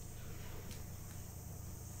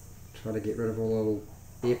 Try to get rid of all the little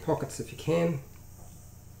air pockets if you can.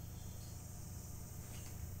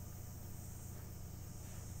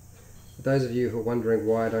 For those of you who are wondering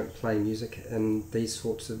why I don't play music in these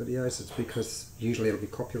sorts of videos, it's because usually it'll be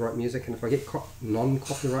copyright music, and if I get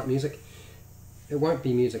non-copyright music, it won't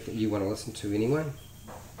be music that you want to listen to anyway.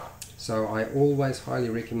 So I always highly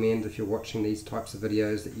recommend, if you're watching these types of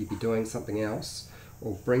videos, that you be doing something else,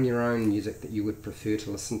 or bring your own music that you would prefer to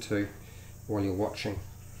listen to while you're watching,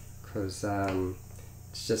 because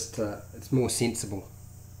it's just it's more sensible.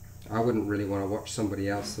 I wouldn't really want to watch somebody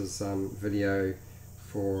else's video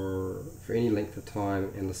for any length of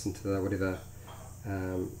time and listen to the whatever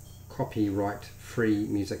copyright free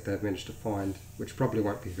music they've managed to find, which probably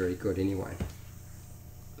won't be very good anyway.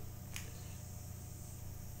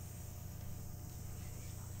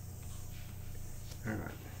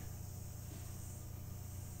 Alright.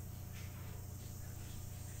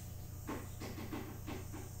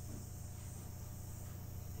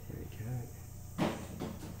 Here we go.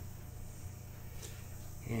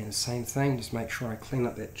 And the same thing, just make sure I clean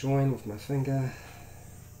up that join with my finger.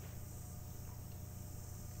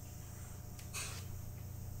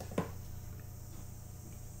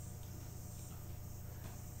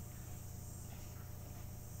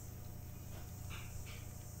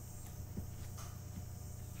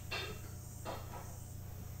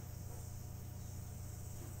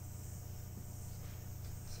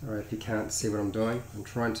 Sorry if you can't see what I'm doing. I'm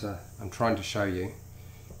trying to show you.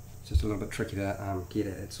 It's just a little bit tricky to get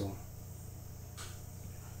at, that's all.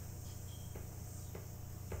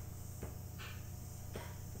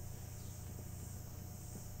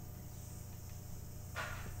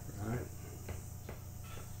 Right.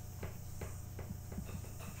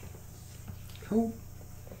 Cool.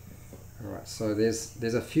 Alright, so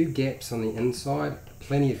there's a few gaps on the inside,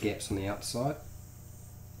 plenty of gaps on the outside.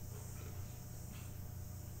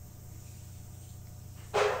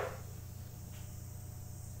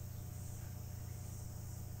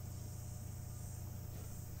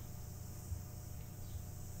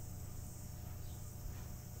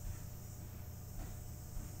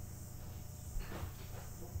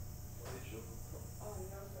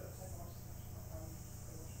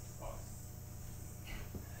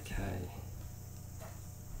 Okay.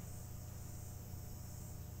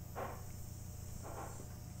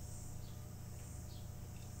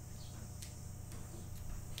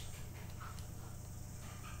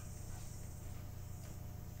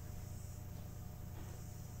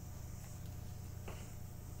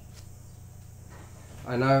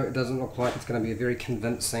 I know it doesn't look like it's going to be a very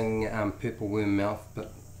convincing purple worm mouth,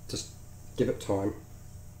 but just give it time.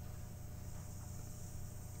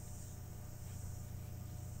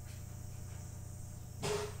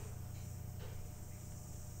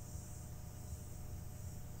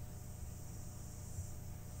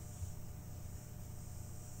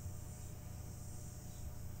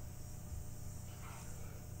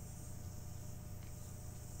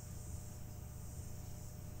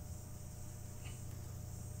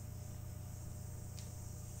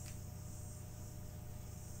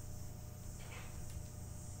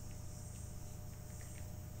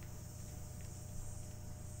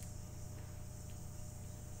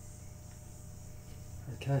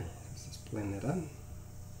 Okay, let's just blend that in.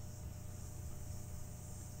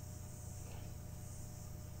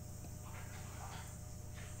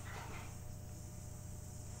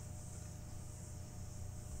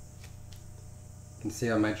 You can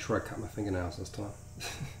see I made sure I cut my fingernails this time.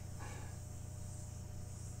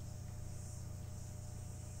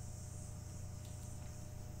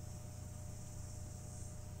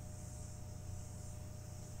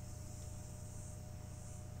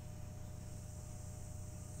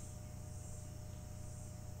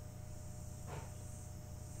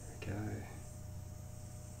 There we go.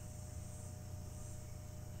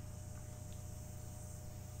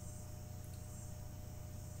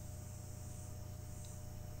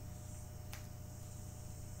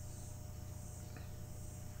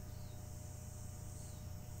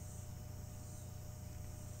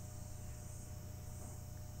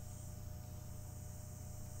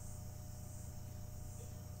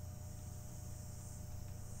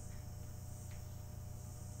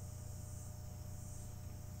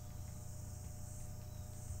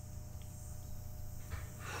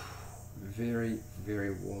 very, very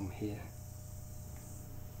warm here.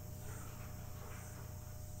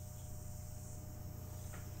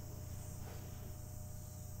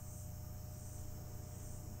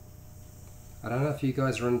 I don't know if you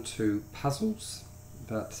guys are into puzzles,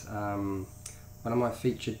 but one of my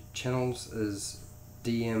featured channels is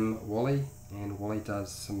DM Wally, and Wally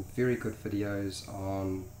does some very good videos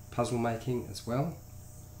on puzzle making as well.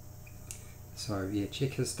 So yeah,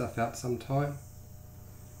 check his stuff out sometime.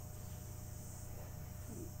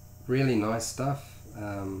 Really nice stuff,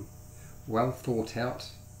 well thought out,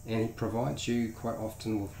 and he provides you quite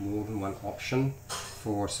often with more than one option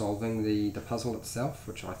for solving the puzzle itself,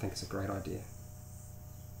 which I think is a great idea.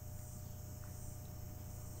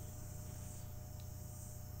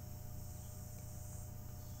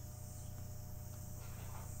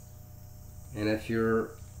 And if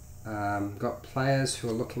you're got players who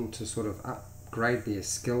are looking to sort of upgrade their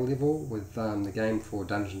skill level with the game for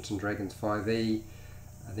Dungeons and Dragons 5e,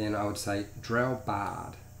 then I would say Drow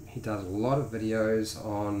Bard. He does a lot of videos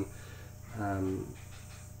on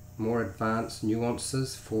more advanced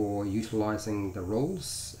nuances for utilizing the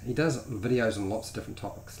rules. He does videos on lots of different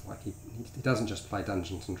topics. Like he doesn't just play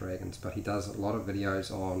Dungeons and Dragons, but he does a lot of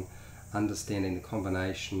videos on understanding the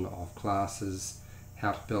combination of classes,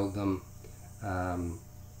 how to build them,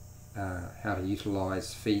 how to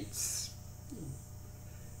utilize feats.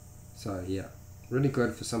 So yeah, really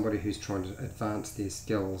good for somebody who's trying to advance their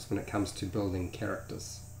skills when it comes to building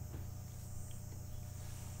characters.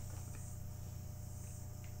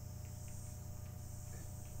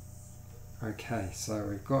 Okay, so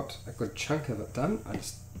we've got a good chunk of it done. I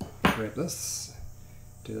just grab this,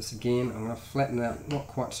 do this again. I'm going to flatten it out, not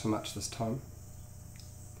quite so much this time.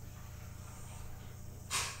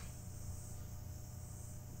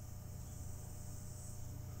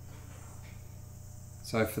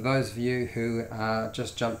 So for those of you who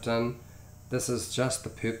just jumped in, this is just the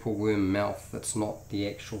purple worm mouth. It's not the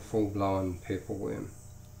actual full-blown purple worm.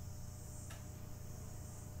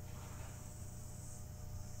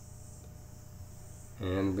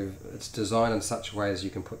 And it's designed in such a way as you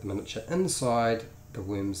can put the miniature inside the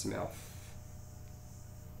worm's mouth.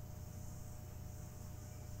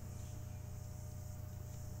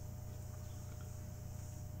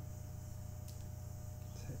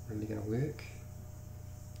 Is that really going to work?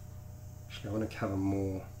 Actually, I want to cover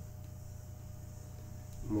more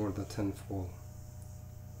of the tin foil.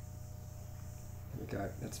 There we go,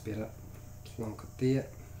 that's better. Plonk it there.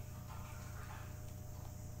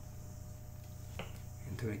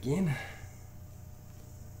 And do it again.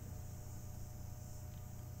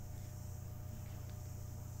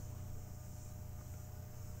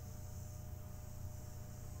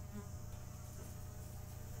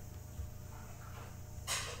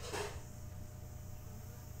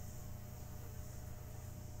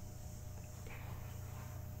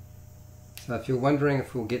 So if you're wondering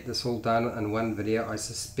if we'll get this all done in one video, I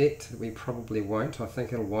suspect that we probably won't. I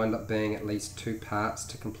think it'll wind up being at least 2 parts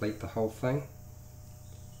to complete the whole thing.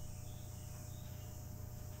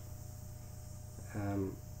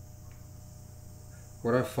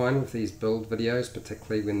 What I find with these build videos,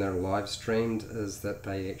 particularly when they're live streamed, is that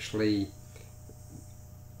they actually,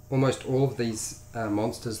 almost all of these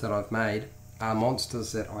monsters that I've made are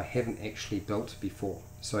monsters that I haven't actually built before.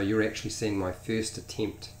 So you're actually seeing my first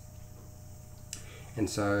attempt. And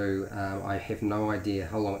so I have no idea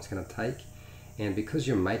how long it's going to take, and because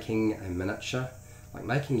you're making a miniature, like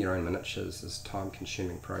making your own miniatures is a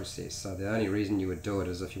time-consuming process. So the only reason you would do it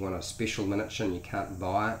is if you want a special miniature and you can't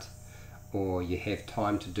buy it, or you have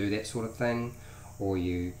time to do that sort of thing, or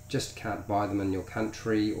you just can't buy them in your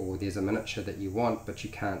country, or there's a miniature that you want but you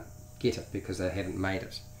can't get it because they haven't made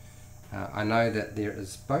it. I know that there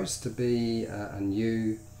is supposed to be a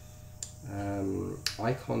new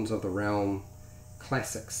Icons of the Realm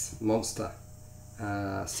Classics monster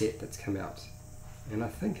set that's come out, and I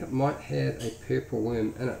think it might have a purple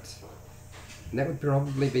worm in it, and that would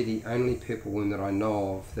probably be the only purple worm that I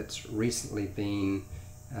know of that's recently been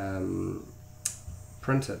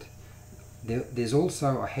printed. There's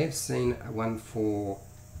also, I have seen one for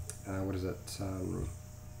what is it,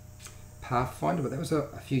 Pathfinder, but that was a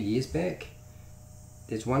few years back.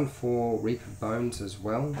 There's one for Reaper Bones as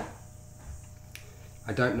well.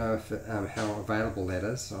 I don't know if how available that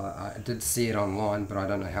is. I did see it online, but I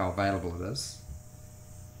don't know how available it is.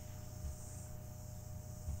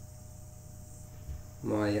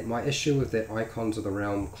 My issue with that Icons of the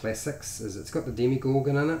Realm Classics is it's got the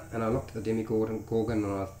Demogorgon in it, and I looked at the Demogorgon and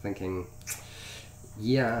I was thinking,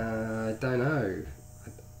 yeah, I don't know.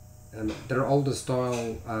 they're older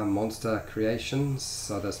style monster creations,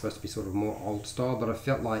 so they're supposed to be sort of more old style, but I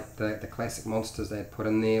felt like the classic monsters they had put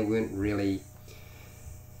in there weren't really,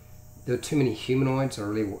 there were too many humanoids. I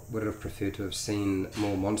really would have preferred to have seen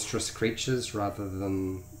more monstrous creatures rather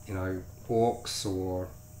than, you know, orcs or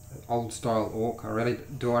old style orc.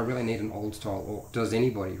 Do I really need an old style orc? Does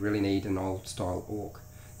anybody really need an old style orc?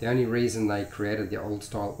 The only reason they created the old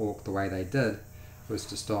style orc the way they did was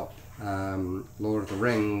to stop Lord of the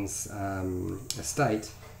Rings estate,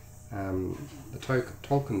 the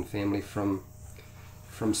Tolkien family, from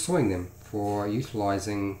suing them for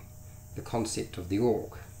utilising the concept of the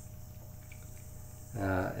orc.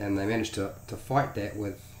 And they managed to fight that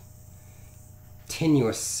with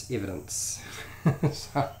tenuous evidence.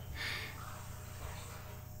 So,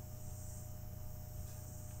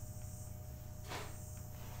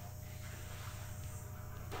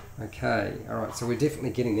 okay, alright, so we're definitely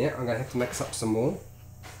getting there. I'm going to have to mix up some more.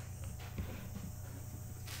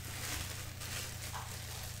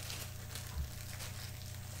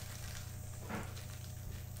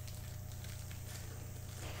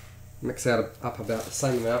 Mix up about the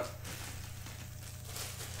same amount.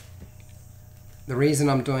 The reason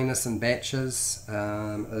I'm doing this in batches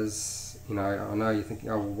is, you know, I know you're thinking,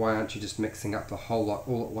 oh, well, why aren't you just mixing up the whole lot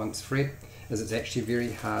all at once, Fred? Is it's actually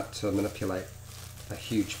very hard to manipulate a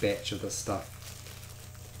huge batch of this stuff.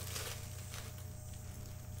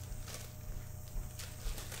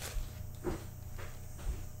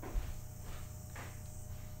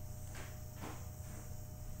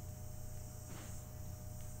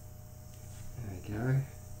 There we go.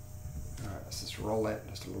 Alright, let's just roll that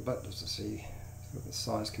just a little bit just to see the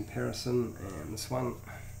size comparison, and this one.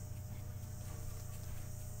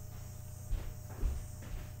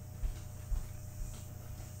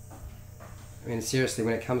 I mean, seriously,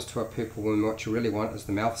 when it comes to a purple worm, what you really want is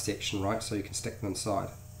the mouth section, right? So you can stick them inside.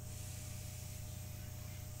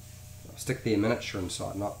 Stick the miniature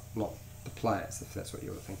inside, not the players, if that's what you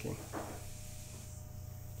were thinking.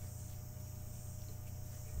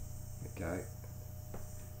 There we go.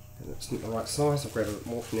 And it's not the right size, I'll grab a bit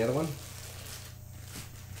more from the other one.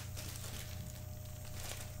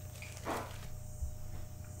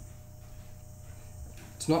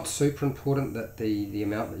 It's not super important that the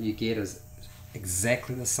amount that you get is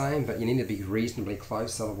exactly the same, but you need to be reasonably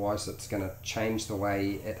close, otherwise it's going to change the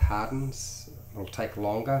way it hardens. It'll take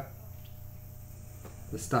longer.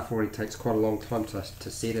 The stuff already takes quite a long time to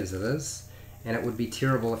set as it is, and it would be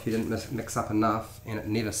terrible if you didn't mix up enough and it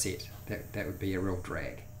never set. That would be a real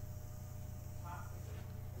drag.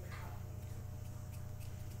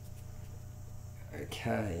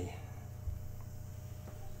 Okay.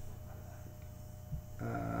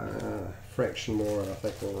 Fraction more, and I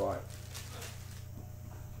think we're right.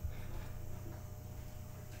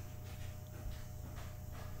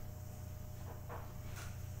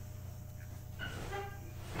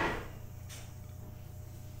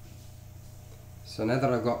 So now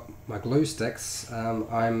that I've got my glue sticks,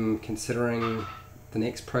 I'm considering the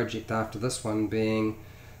next project after this one being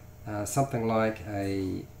something like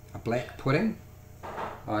a black pudding.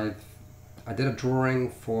 I did a drawing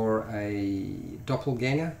for a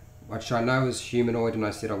doppelganger, which I know is humanoid, and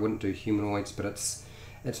I said I wouldn't do humanoids, but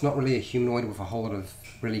it's not really a humanoid with a whole lot of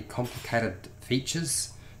really complicated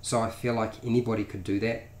features, so I feel like anybody could do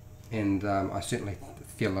that, and I certainly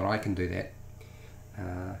feel that I can do that.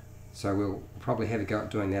 So we'll probably have a go at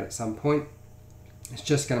doing that at some point. It's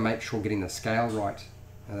just going to make sure getting the scale right,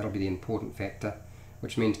 that'll be the important factor,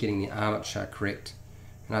 which means getting the armature correct.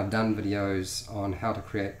 And I've done videos on how to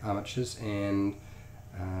create armatures, and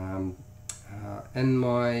in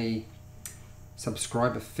my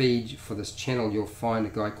subscriber feed for this channel you'll find a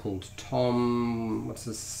guy called Tom, what's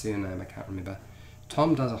his surname, I can't remember.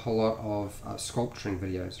 Tom does a whole lot of sculpturing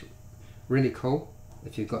videos, really cool,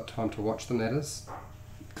 if you've got time to watch them, that is,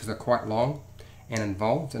 because they're quite long and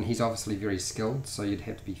involved, and he's obviously very skilled, so you'd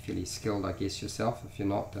have to be fairly skilled, I guess, yourself. If you're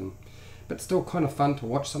not, then, but still kind of fun to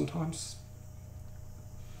watch sometimes.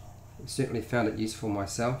 I certainly found it useful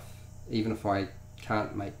myself, even if I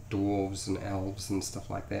can't make dwarves and elves and stuff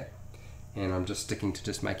like that, and I'm just sticking to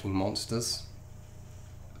just making monsters.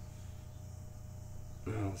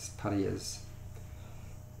 Oh, this putty is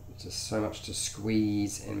just so much to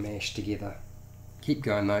squeeze and mash together. Keep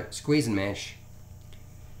going though, squeeze and mash.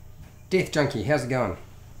 Death Junkie, how's it going?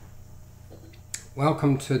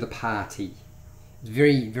 Welcome to the party. It's a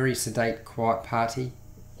very, very sedate, quiet party.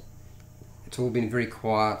 It's all been very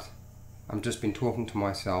quiet. I've just been talking to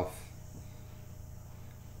myself.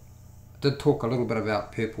 I did talk a little bit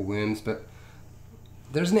about purple worms, but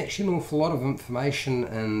there isn't actually an awful lot of information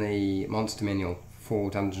in the monster manual for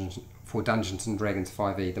Dungeons and Dragons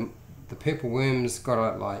 5e. the purple worm's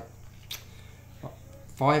got like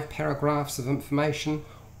 5 paragraphs of information,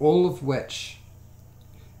 all of which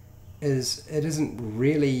isn't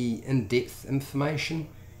really in-depth information.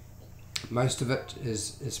 Most of it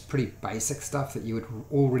is pretty basic stuff that you would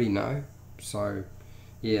already know. So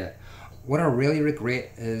yeah, what I really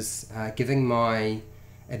regret is giving my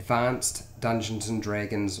advanced Dungeons and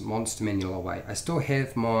Dragons monster manual away. I still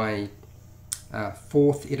have my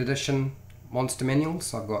 4th edition monster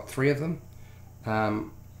manuals. I've got 3 of them.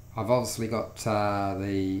 I've obviously got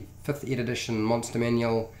the 5th edition monster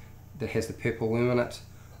manual that has the purple worm in it.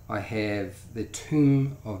 I have the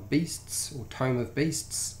Tome of Beasts,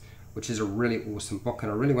 which is a really awesome book,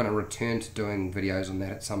 and I really want to return to doing videos on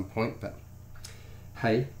that at some point, but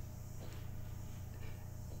hey,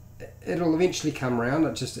 it'll eventually come around.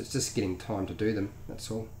 It's just getting time to do them,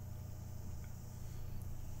 that's all.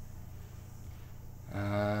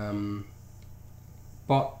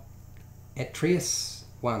 Bot Atreus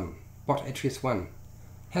 1.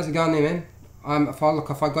 How's it going there, man? If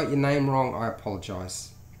I got your name wrong, I apologise.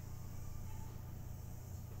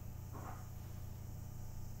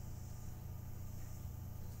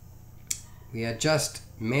 We are just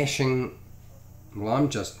mashing, well, I'm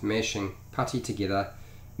just mashing putty together,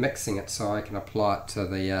 mixing it so I can apply it to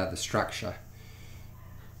the structure.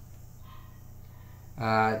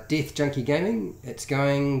 Death Junkie Gaming, it's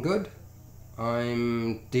going good.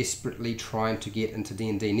 I'm desperately trying to get into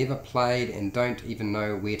D&D. Never played and don't even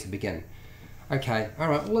know where to begin. Okay,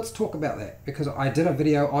 alright, well, let's talk about that, because I did a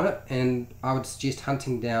video on it, and I would suggest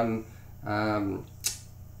hunting down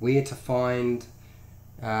where to find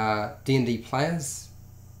D&D players.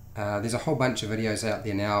 There's a whole bunch of videos out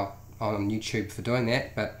there now on YouTube for doing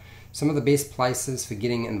that, but some of the best places for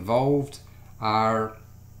getting involved are...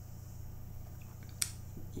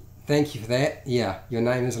 Thank you for that. Yeah, your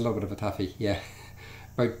name is a little bit of a toughie. Yeah,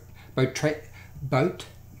 Botretis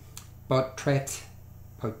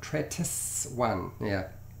 1. Yeah,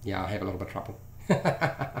 I have a little bit of trouble.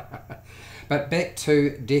 But back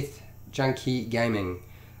to Death Junkie Gaming.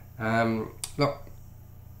 Look,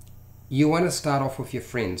 you want to start off with your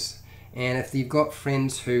friends, and if you've got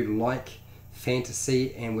friends who like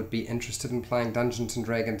fantasy and would be interested in playing Dungeons and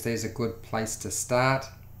Dragons, there's a good place to start.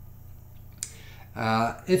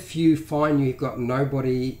 If you find you've got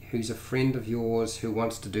nobody who's a friend of yours who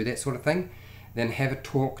wants to do that sort of thing, then have a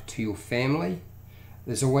talk to your family.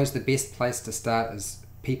 There's always the best place to start is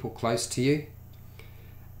people close to you.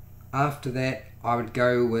 After that, I would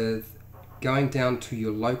go with going down to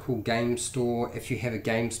your local game store, if you have a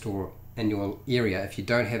game store in your area. If you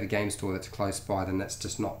don't have a game store that's close by, then that's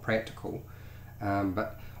just not practical.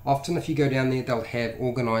 But often if you go down there, they'll have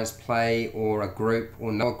organised play, or a group,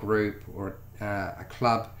 or no group, or a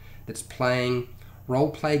club that's playing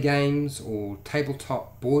role-play games or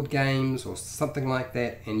tabletop board games or something like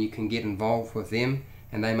that, and you can get involved with them,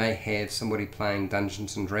 and they may have somebody playing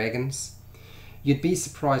Dungeons and Dragons. You'd be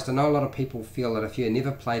surprised. I know a lot of people feel that if you've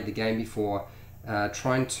never played the game before,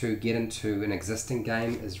 trying to get into an existing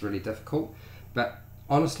game is really difficult, but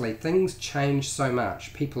honestly, things change so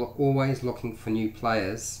much. People are always looking for new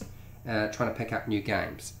players, trying to pick up new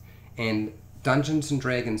games, and Dungeons and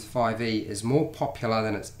Dragons 5e is more popular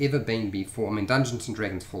than it's ever been before. I mean, Dungeons and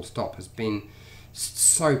Dragons full stop has been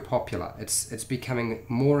so popular. It's becoming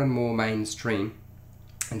more and more mainstream,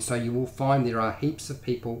 and so you will find there are heaps of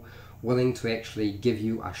people willing to actually give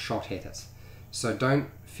you a shot at it. So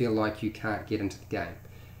don't feel like you can't get into the game.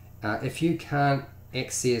 If you can't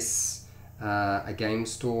access a game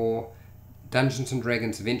store, Dungeons and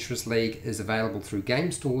Dragons Adventurers League is available through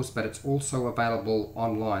game stores, but it's also available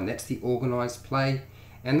online. That's the organised play,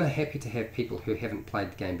 and they're happy to have people who haven't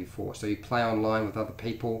played the game before. So you play online with other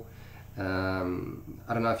people. I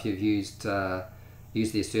don't know if you've used their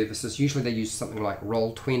services. Usually they use something like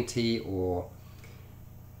Roll20 or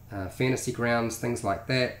Fantasy Grounds, things like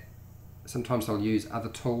that. Sometimes they'll use other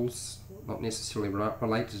tools, not necessarily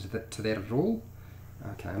related to that at all.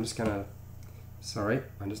 Okay, I'm just going to... Sorry,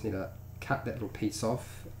 I just need to cut that little piece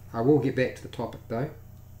off. I will get back to the topic though,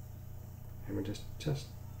 and we'll just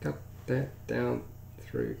cut that down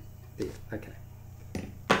through there. Okay,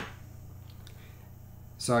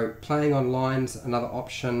 so playing online's another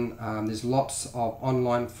option. There's lots of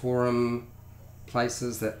online forum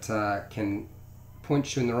places that can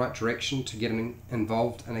point you in the right direction to getting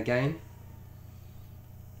involved in a game.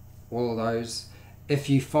 All of those. If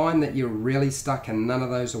you find that you're really stuck and none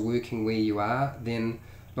of those are working where you are, then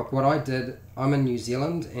look, what I did, I'm in New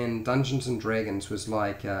Zealand, and Dungeons and Dragons was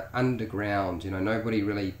like underground. You know, nobody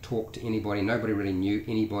really talked to anybody, nobody really knew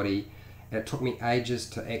anybody. And it took me ages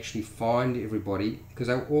to actually find everybody, because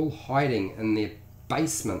they were all hiding in their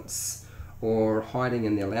basements or hiding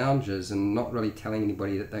in their lounges and not really telling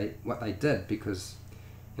anybody that what they did, because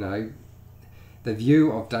you know the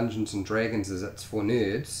view of Dungeons and Dragons is it's for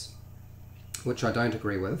nerds, which I don't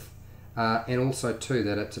agree with, and also too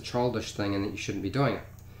that it's a childish thing and that you shouldn't be doing it.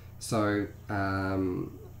 So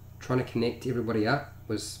trying to connect everybody up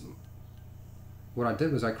was what I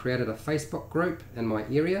did. Was I created a Facebook group in my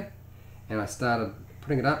area and I started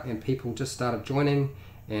putting it up, and people just started joining,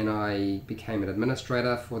 and I became an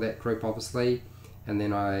administrator for that group, obviously, and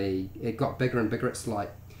then it got bigger and bigger. It's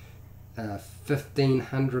like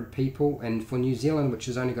 1,500 people, and for New Zealand, which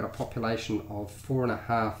has only got a population of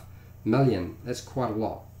 4.5 million, that's quite a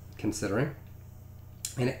lot considering,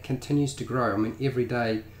 and it continues to grow. I mean, every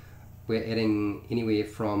day we're adding anywhere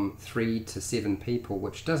from 3 to 7 people,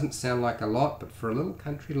 which doesn't sound like a lot, but for a little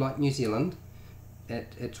country like New Zealand,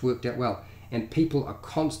 it's worked out well, and people are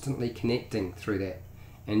constantly connecting through that.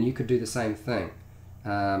 And you could do the same thing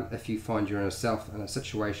if you find yourself in a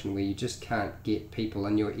situation where you just can't get people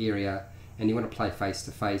in your area and you want to play face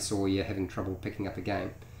to face, or you're having trouble picking up a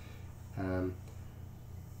game.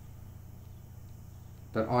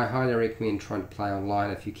 But I highly recommend trying to play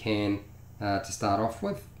online if you can, to start off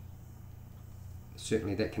with.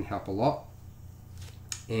 Certainly that can help a lot.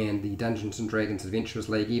 And the Dungeons and Dragons Adventurers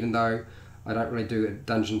League, even though I don't really do a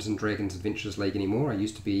Dungeons and Dragons Adventurers League anymore, I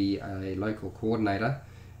used to be a local coordinator,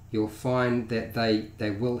 you'll find that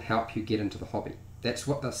they will help you get into the hobby. That's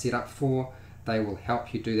what they're set up for. They will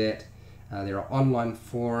help you do that. There are online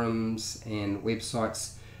forums and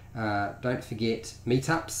websites. Don't forget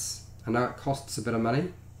meetups. I know it costs a bit of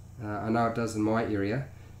money. I know it does in my area,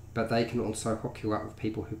 but they can also hook you up with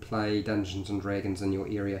people who play Dungeons and Dragons in your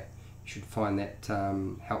area. You should find that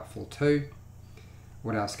helpful too.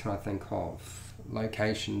 What else can I think of?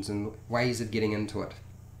 Locations and ways of getting into it.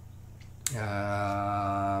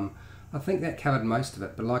 I think that covered most of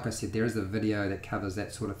it, but like I said, there is a video that covers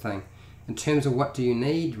that sort of thing. In terms of what do you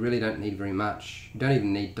need, you really don't need very much. You don't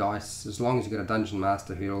even need dice, as long as you've got a dungeon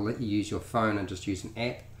master who will let you use your phone and just use an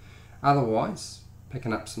app. Otherwise,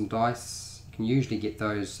 picking up some dice, you can usually get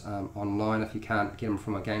those online if you can't get them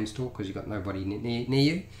from a game store because you've got nobody near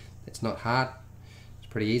you. It's not hard, it's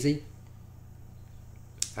pretty easy.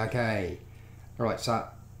 Okay, alright, so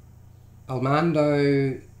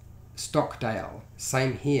Armando Stockdale,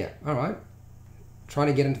 same here. Alright, trying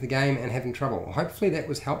to get into the game and having trouble. Hopefully that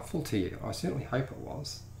was helpful to you. I certainly hope it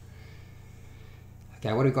was.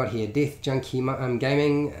 Okay, what have we got here? Death Junkie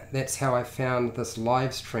Gaming. That's how I found this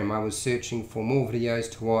live stream. I was searching for more videos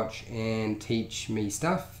to watch and teach me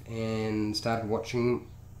stuff, and started watching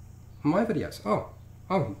my videos. Oh,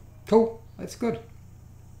 cool. That's good.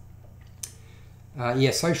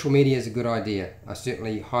 Yeah, social media is a good idea. I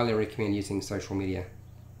certainly highly recommend using social media.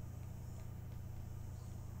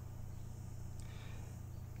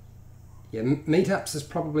 Yeah, meetups is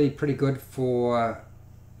probably pretty good for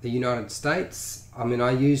the United States. I mean,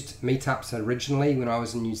 I used meetups originally when I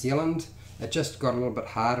was in New Zealand. It just got a little bit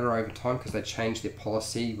harder over time because they changed their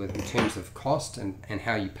policy in terms of cost and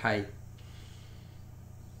how you pay.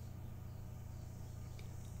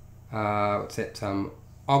 What's that?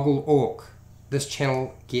 Ogle Orc. This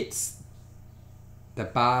channel gets the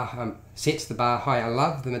bar, sets the bar high. I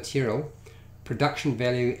love the material, production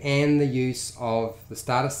value, and the use of the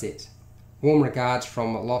starter set. Warm regards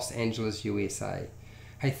from Los Angeles, USA.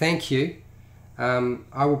 Hey, thank you.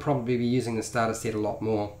 I will probably be using the starter set a lot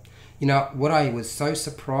more. You know, what I was so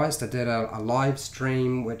surprised, I did a live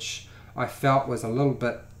stream which I felt was a little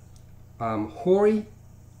bit hoary.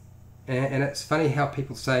 And it's funny how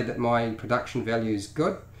people say that my production value is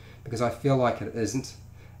good, because I feel like it isn't.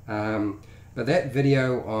 But that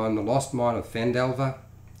video on the Lost Mine of Phandelver,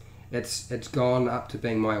 it's gone up to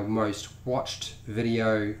being my most watched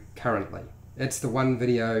video currently. It's the one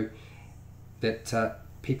video that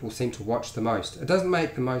people seem to watch the most. It doesn't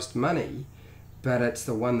make the most money, but it's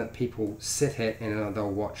the one that people sit at and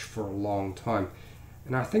they'll watch for a long time.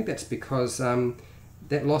 And I think that's because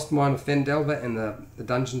that Lost Mine of Phandelver and the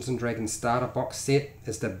Dungeons and Dragons starter box set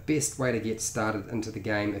is the best way to get started into the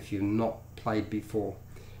game if you've not played before.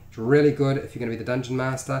 It's really good if you're going to be the Dungeon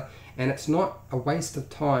Master, and it's not a waste of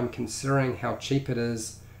time considering how cheap it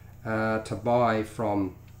is to buy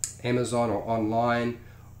from Amazon or online,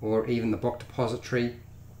 or even the book depository.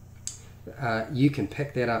 You can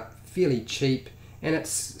pick that up fairly cheap, and it's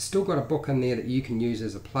still got a book in there that you can use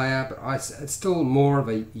as a player, but it's still more of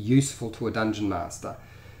a useful to a Dungeon Master.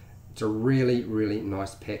 It's a really, really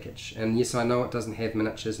nice package. And yes, I know it doesn't have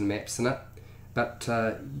miniatures and maps in it, but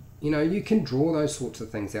you know, you can draw those sorts of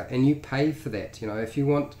things out, and you pay for that. You know, if you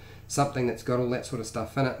want something that's got all that sort of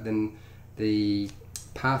stuff in it, then the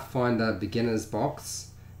Pathfinder beginner's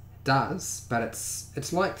box does, but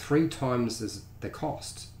it's like 3 times as the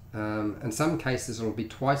cost. In some cases it'll be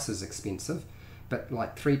twice as expensive, but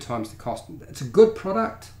like 3 times the cost. It's a good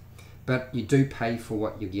product, but you do pay for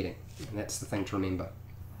what you're getting, and that's the thing to remember.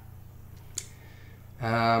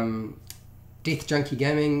 Death Junkie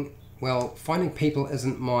Gaming, well, finding people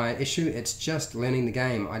isn't my issue, it's just learning the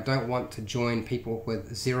game. I don't want to join people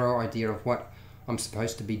with zero idea of what I'm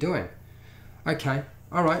supposed to be doing. Okay,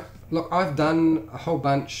 alright, look, I've done a whole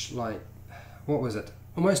bunch, like, what was it?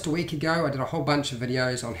 Almost a week ago, I did a whole bunch of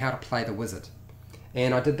videos on how to play the wizard.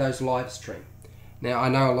 And I did those live stream. Now, I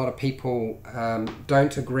know a lot of people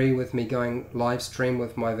don't agree with me going live stream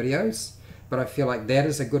with my videos, but I feel like that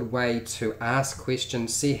is a good way to ask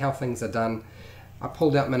questions, see how things are done. I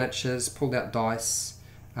pulled out miniatures, pulled out dice,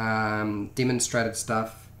 demonstrated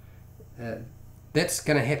stuff. That's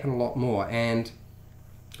going to happen a lot more, and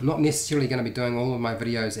I'm not necessarily going to be doing all of my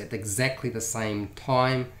videos at exactly the same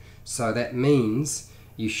time, so that means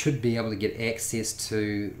you should be able to get access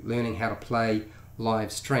to learning how to play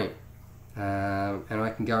live stream. And I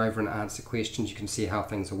can go over and answer questions. You can see how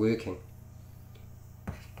things are working.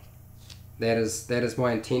 That is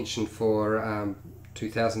my intention for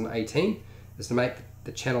 2018, is to make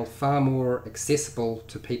the channel far more accessible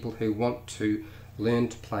to people who want to learn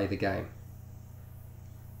to play the game.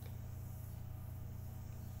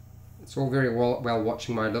 It's all very well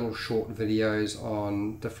watching my little short videos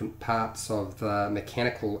on different parts of the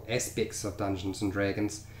mechanical aspects of Dungeons and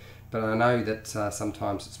Dragons, but I know that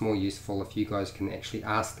sometimes it's more useful if you guys can actually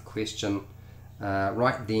ask the question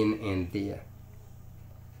right then and there.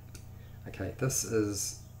 Okay, this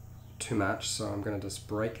is too much, so I'm going to just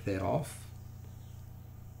break that off.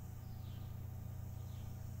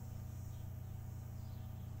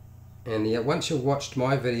 And yeah, once you've watched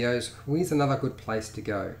my videos, where's another good place to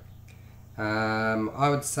go? I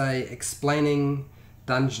would say explaining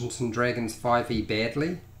Dungeons and Dragons 5e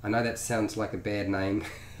badly. I know that sounds like a bad name,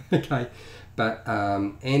 okay, but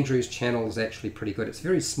Andrew's channel is actually pretty good. It's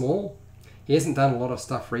very small. He hasn't done a lot of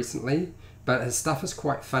stuff recently, but his stuff is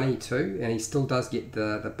quite funny too, and he still does get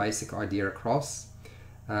the basic idea across.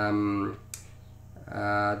 Don't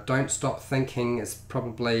Stop Thinking is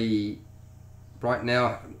probably, right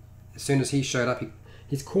now, as soon as he showed up,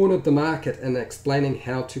 he's cornered the market in explaining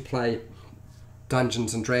how to play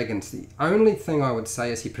Dungeons and Dragons. The only thing I would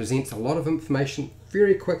say is he presents a lot of information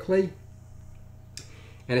very quickly,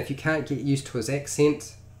 and if you can't get used to his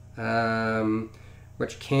accent,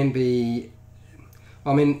 which can be,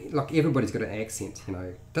 I mean, look, everybody's got an accent, you know,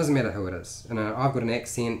 it doesn't matter who it is. You know, I've got an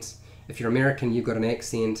accent. If you're American, you've got an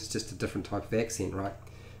accent. It's just a different type of accent, right?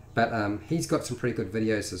 But he's got some pretty good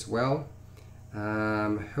videos as well.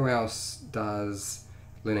 Who else does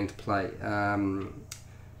learning to play?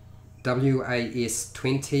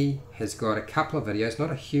 WAS20 has got a couple of videos, not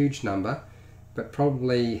a huge number, but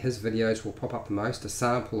probably his videos will pop up the most. A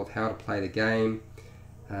sample of how to play the game.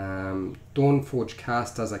 Dawnforge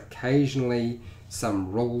Cast does occasionally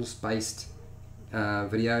some rules-based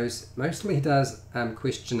videos. Mostly he does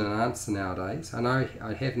question and answer nowadays. I know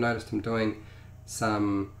I have noticed him doing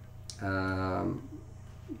some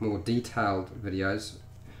more detailed videos.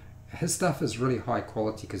 His stuff is really high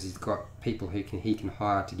quality because he's got people who he can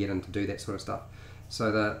hire to get him to do that sort of stuff.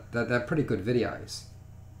 So they're pretty good videos.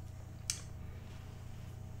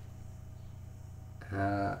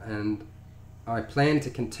 And I plan to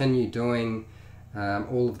continue doing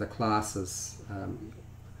all of the classes.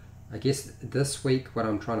 I guess this week what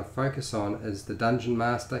I'm trying to focus on is the Dungeon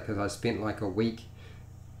Master, because I spent like a week,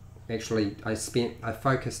 actually I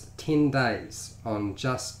focused 10 days on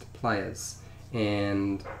just players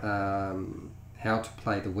and how to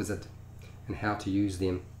play the wizard and how to use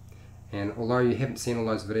them. And although you haven't seen all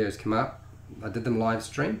those videos come up, I did them live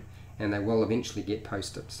stream, and they will eventually get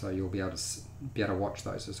posted, so you'll be able to watch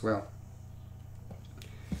those as well.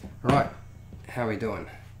 Alright, how are we doing?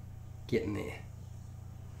 Getting there.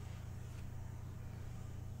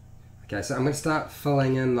 Okay, so I'm going to start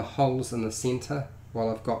filling in the holes in the center while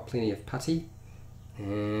I've got plenty of putty,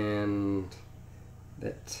 and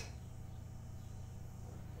that,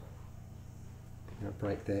 I'm going to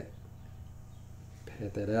break that,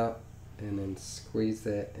 pad that out, and then squeeze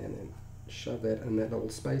that, and then shove that in that little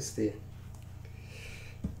space there.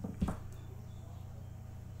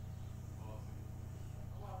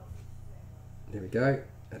 There we go,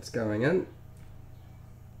 that's going in.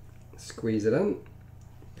 Squeeze it in,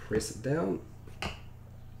 press it down.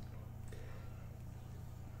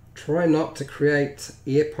 Try not to create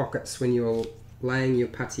air pockets when you're laying your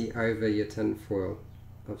putty over your tin foil.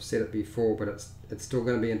 I've said it before, but it's still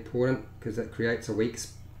going to be important because it creates a weak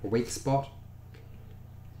spot.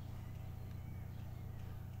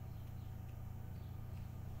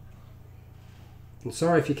 I'm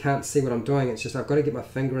sorry if you can't see what I'm doing, it's just I've got to get my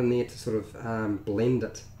finger in there to sort of blend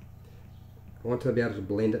it. I want to be able to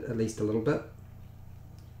blend it at least a little bit,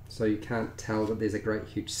 so you can't tell that there's a great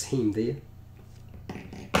huge seam there.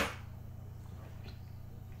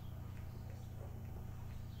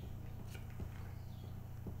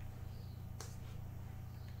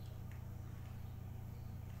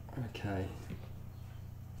 Okay,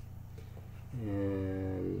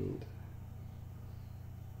 and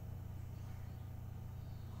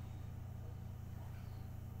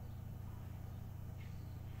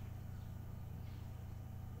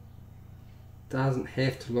doesn't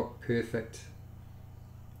have to look perfect.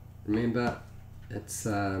 Remember, it's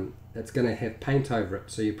going to have paint over it,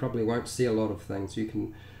 so you probably won't see a lot of things. You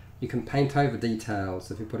can paint over details.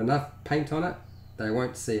 If you put enough paint on it, they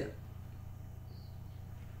won't see it.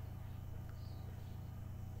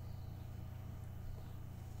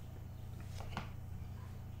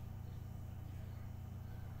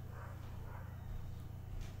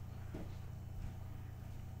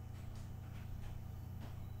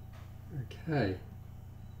 Okay.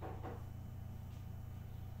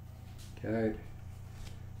 Go.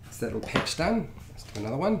 That's that little patch done. Let's do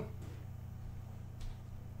another one.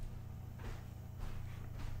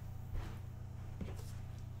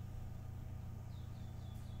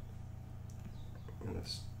 And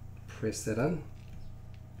let's press that in.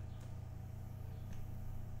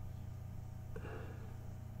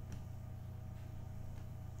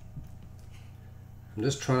 I'm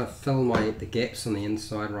just trying to fill the gaps on the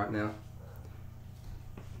inside right now.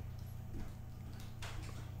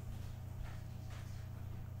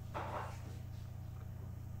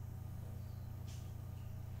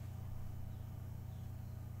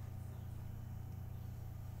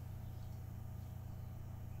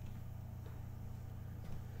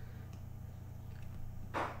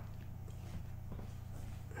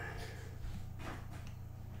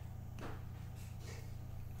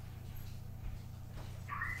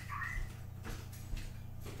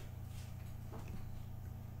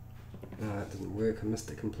 No, that didn't work. I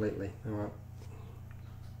missed it completely. All right.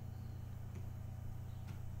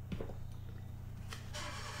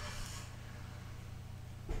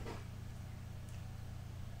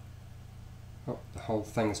 Oh, the whole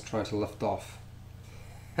thing's trying to lift off.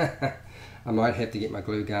 I might have to get my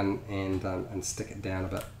glue gun and stick it down a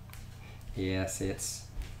bit. Yeah, see, it's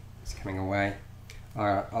coming away. All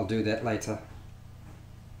right, I'll do that later.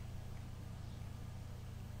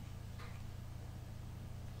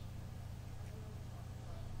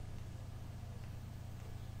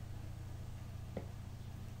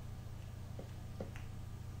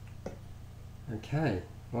 Okay,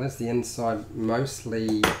 well that's the inside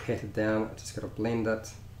mostly patted down. I just got to blend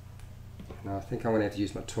it. And I think I'm going to have to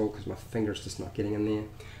use my tool because my finger's just not getting in there.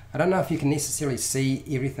 I don't know if you can necessarily see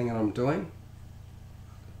everything that I'm doing.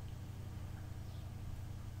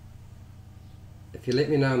 If you let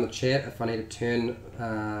me know in the chat if I need to turn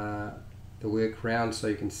the work around so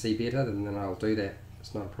you can see better, then I'll do that.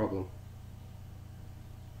 It's not a problem.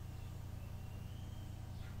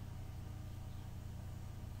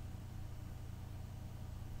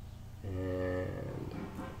 And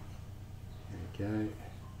there we go.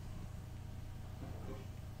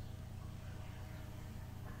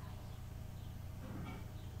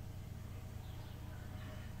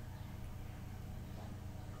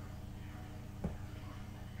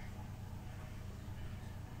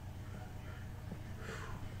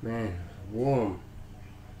 Man, warm.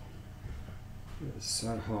 It's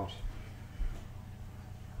so hot.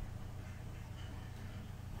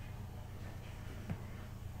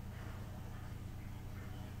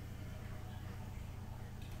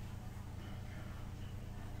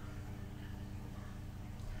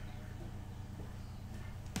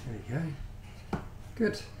 There we go.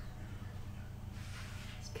 Good.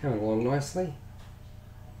 It's coming along nicely.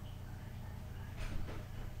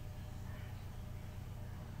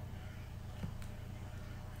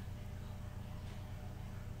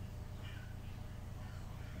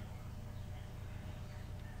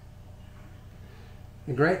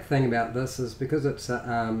 The great thing about this is because it's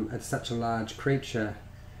such a large creature,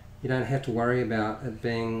 you don't have to worry about it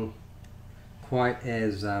being quite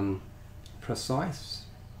as precise.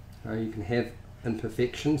 You can have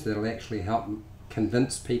imperfections that'll actually help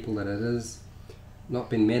convince people that it is not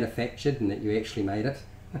been manufactured and that you actually made it.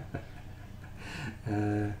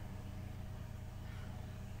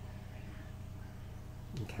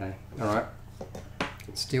 Okay, alright,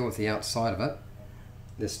 let's deal with the outside of it.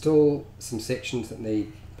 There's still some sections that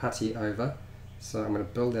need putty over, so I'm going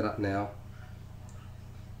to build that up now.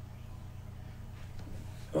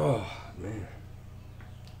 Oh man,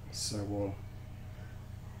 it's so warm.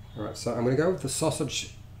 Alright, so I'm going to go with the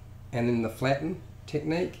sausage and then the flatten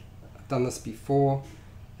technique. I've done this before.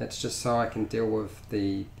 That's just so I can deal with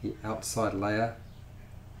the outside layer,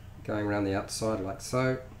 going around the outside like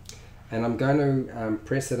so. And I'm going to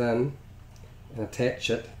press it in and attach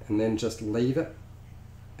it and then just leave it,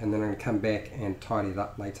 and then I'm going to come back and tidy it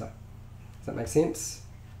up later. Does that make sense?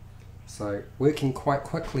 So working quite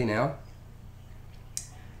quickly now,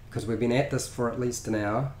 because we've been at this for at least an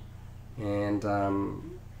hour, and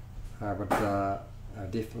I would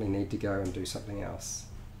definitely need to go and do something else.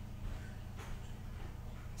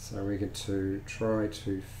 So we're going to try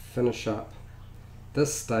to finish up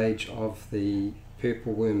this stage of the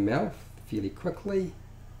purple worm mouth fairly quickly,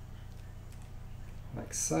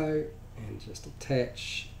 like so, and just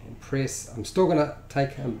attach and press. I'm still going to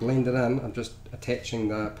take and blend it in. I'm just attaching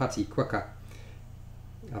the putty quicker,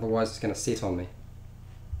 otherwise it's going to set on me.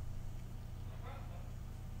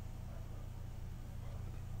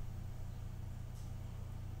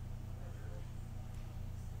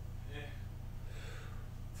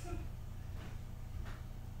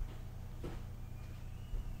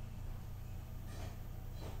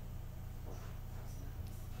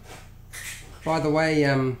 By the way,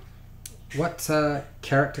 what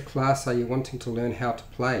character class are you wanting to learn how to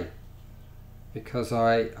play? Because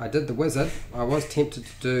I did the wizard. I was tempted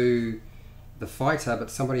to do the fighter,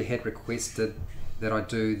 but somebody had requested that I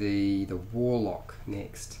do the warlock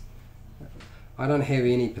next. I don't have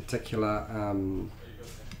any particular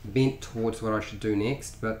bent towards what I should do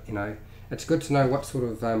next, but you know, it's good to know what sort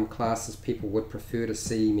of classes people would prefer to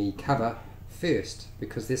see me cover first,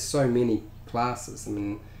 because there's so many classes. I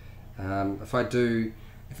mean,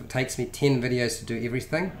 if it takes me 10 videos to do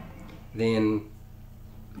everything, then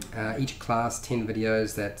each class 10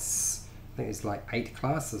 videos, that's, I think it's like 8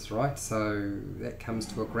 classes, right? So that comes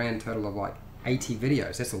to a grand total of like 80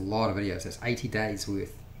 videos. That's a lot of videos. That's 80 days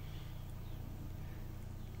worth.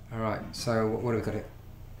 Alright, so what have we got here?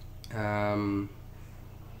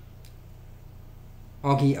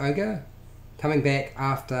 Oggy Ogre coming back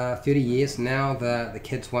after 30 years. Now the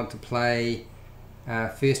kids want to play.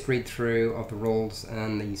 First read through of the rules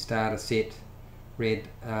in the starter set read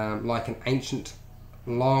like an ancient,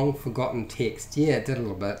 long forgotten text. Yeah, it did a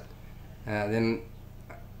little bit. Then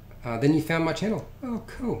you found my channel. Oh,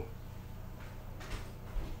 cool.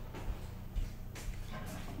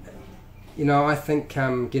 You know, I think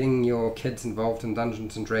getting your kids involved in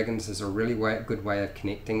Dungeons and Dragons is a really good way of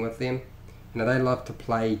connecting with them. You know, they love to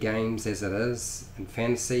play games as it is in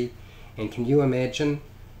fantasy, and can you imagine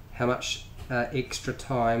how much extra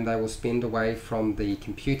time they will spend away from the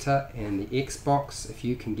computer and the Xbox if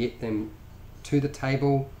you can get them to the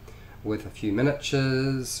table with a few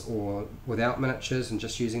miniatures or without miniatures and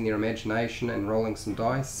just using their imagination and rolling some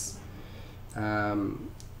dice.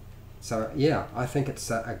 So yeah, I think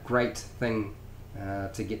it's a great thing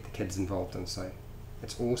to get the kids involved in, so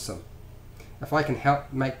it's awesome. If I can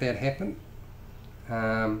help make that happen,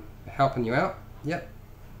 helping you out, yep,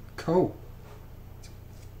 cool.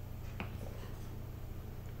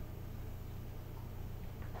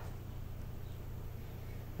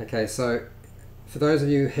 Okay, so for those of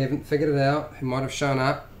you who haven't figured it out, who might have shown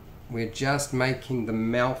up, we're just making the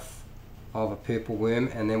mouth of a purple worm,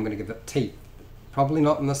 and then we're going to give it teeth. Probably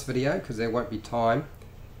not in this video because there won't be time,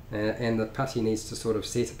 and the putty needs to sort of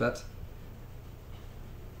set a bit.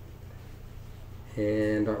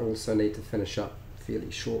 And I also need to finish up fairly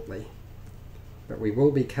shortly, but we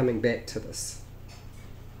will be coming back to this.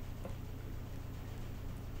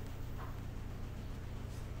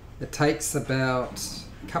 It takes about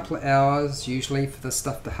a couple of hours usually for the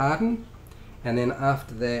stuff to harden, and then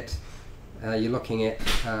after that you're looking at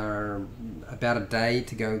about a day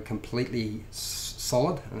to go completely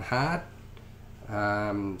solid and hard,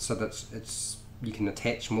 so that you can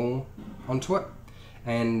attach more onto it.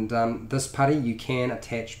 And this putty, you can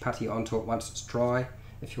attach putty onto it once it's dry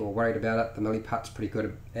if you're worried about it. The milliput's pretty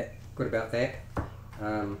good about that.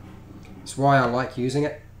 It's why I like using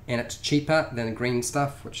it, and it's cheaper than green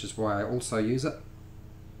stuff, which is why I also use it.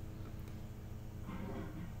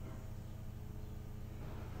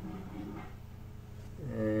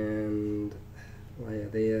 And layer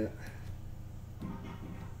there.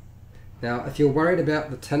 Now, if you're worried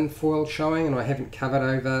about the tin foil showing and I haven't covered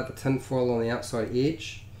over the tin foil on the outside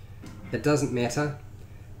edge, it doesn't matter,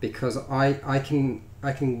 because I can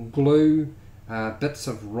glue bits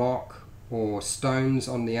of rock or stones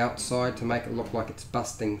on the outside to make it look like it's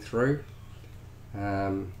busting through.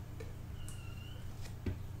 Those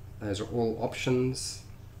are all options,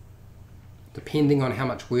 depending on how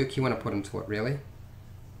much work you want to put into it, really.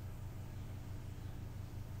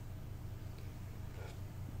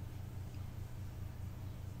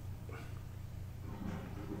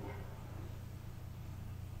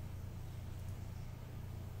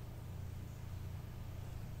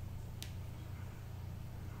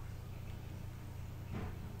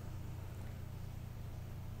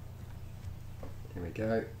 we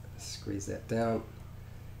go. Squeeze that down.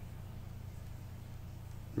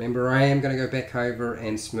 Remember, I am going to go back over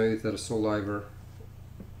and smooth this all over.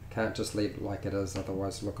 Can't just leave it like it is,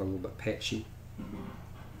 otherwise it'll look a little bit patchy.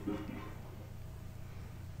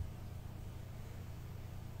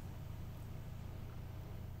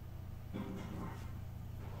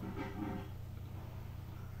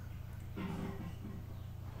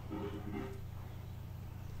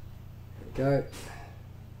 There we go.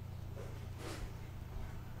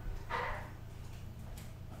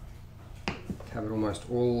 Covered almost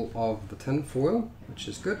all of the tin foil, which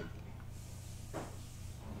is good.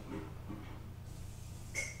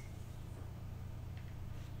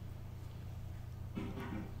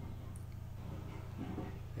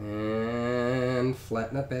 And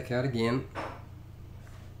flatten it back out again.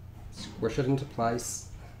 Squish it into place.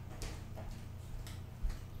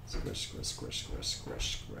 Squish, squish, squish, squish,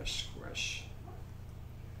 squish, squish, squish.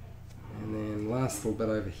 And then last little bit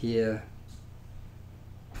over here.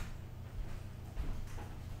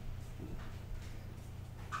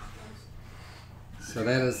 So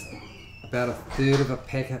that is about 1/3 of a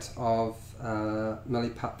packet of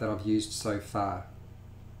milliput that I've used so far.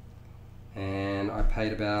 And I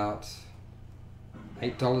paid about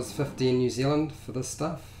 $8.50 in New Zealand for this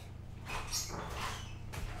stuff.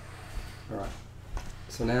 Alright,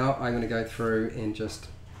 so now I'm going to go through and just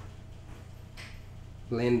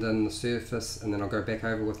blend in the surface, and then I'll go back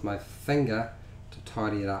over with my finger to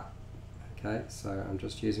tidy it up. Okay, so I'm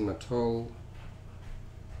just using my tool.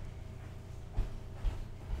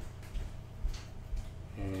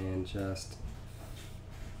 And just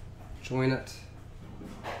join it.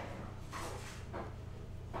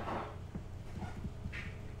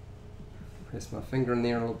 Press my finger in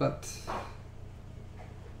there a little bit.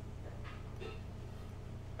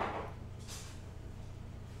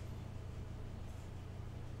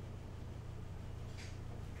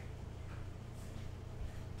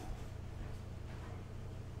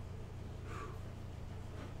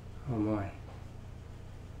 Oh my.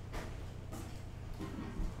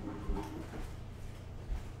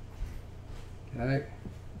 Okay.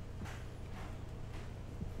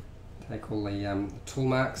 Take all the tool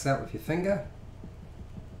marks out with your finger.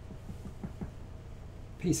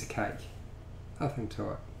 Piece of cake, nothing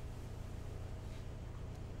to it.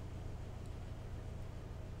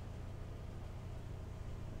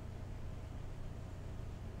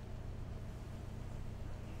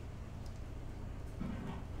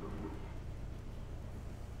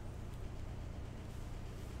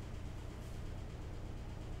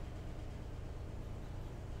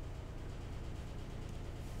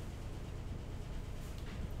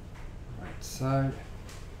 So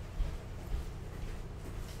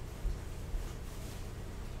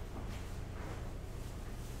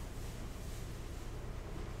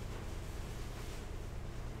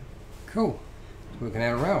cool, it's working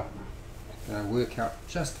out well. It's going to work out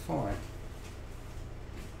just fine.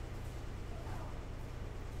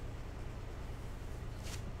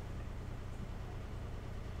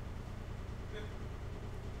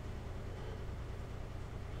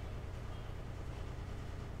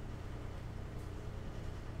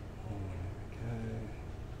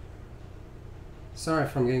 Sorry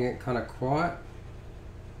if I'm getting it kind of quiet.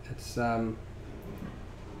 It's I'm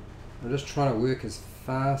just trying to work as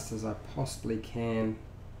fast as I possibly can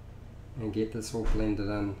and get this all blended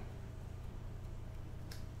in.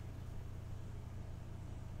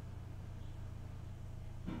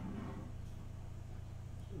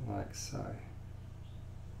 Like so.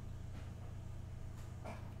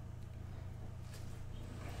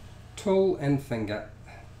 Tool and finger.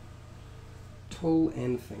 Tool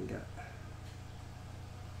and finger.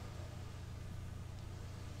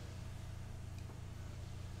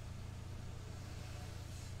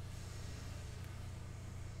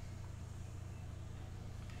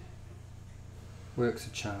 Works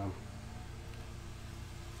a charm.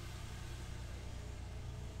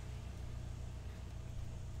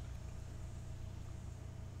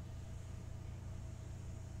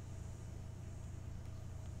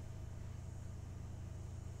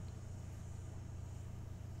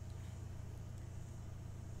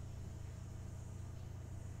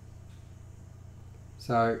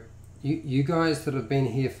 So you guys that have been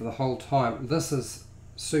here for the whole time, this is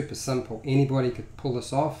super simple. Anybody could pull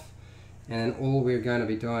this off. And all we're going to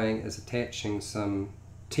be doing is attaching some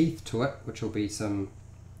teeth to it, which will be some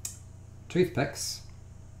toothpicks,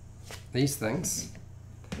 these things,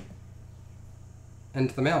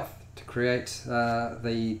 into the mouth to create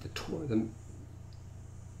the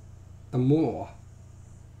maw.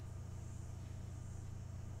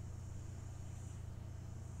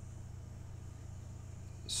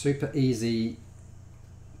 Super easy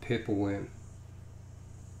purple worm.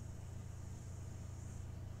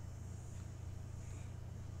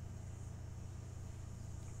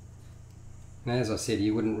 And as I said,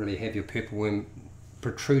 you wouldn't really have your purple worm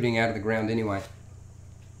protruding out of the ground anyway.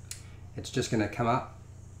 It's just going to come up,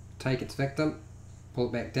 take its victim, pull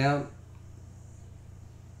it back down,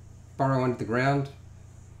 burrow under the ground,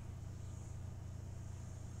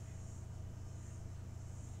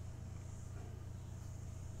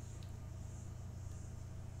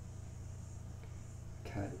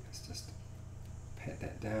 okay, let's just pat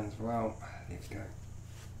that down as well. There we go.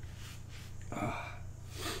 Oh.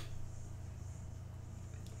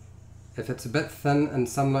 If it's a bit thin in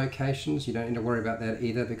some locations, you don't need to worry about that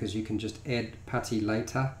either, because you can just add putty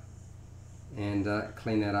later and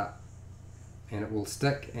clean that up, and it will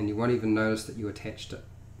stick and you won't even notice that you attached it.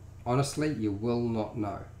 Honestly, you will not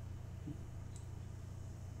know.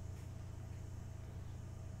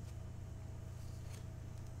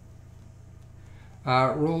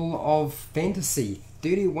 Rule of Fantasy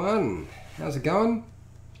 31. How's it going?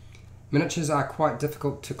 Miniatures are quite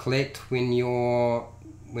difficult to collect when you're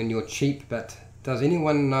cheap, but does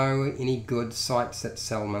anyone know any good sites that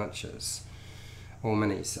sell miniatures or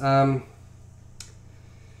minis?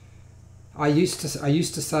 I used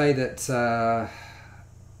to say that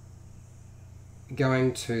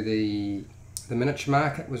going to the miniature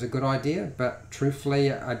market was a good idea, but truthfully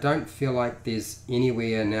I don't feel like there's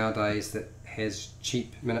anywhere nowadays that has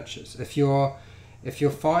cheap miniatures. If you're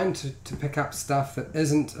fine to pick up stuff that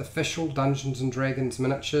isn't official Dungeons and Dragons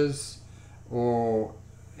miniatures, or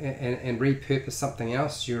and repurpose something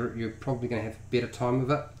else, you're probably going to have a better time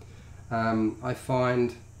with it. I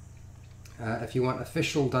find if you want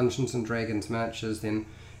official Dungeons and Dragons miniatures, then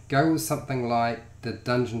go with something like the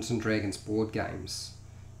Dungeons and Dragons board games,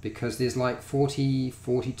 because there's like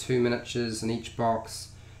 42 miniatures in each box.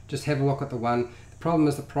 Just have a look at the one. The problem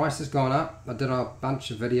is the price has gone up. I did a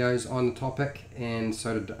bunch of videos on the topic, and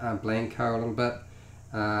so did Blanco a little bit,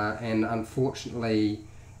 and unfortunately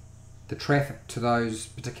the traffic to those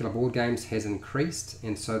particular board games has increased,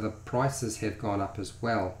 and so the prices have gone up as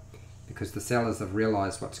well, because the sellers have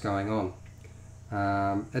realized what's going on.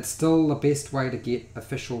 It's still the best way to get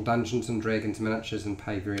official Dungeons and Dragons miniatures and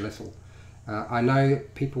pay very little. I know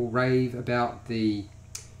people rave about the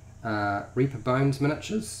Reaper Bones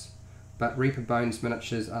miniatures, but Reaper Bones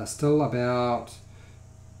miniatures are still about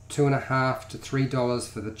 $2.50 to $3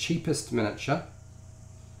 for the cheapest miniature.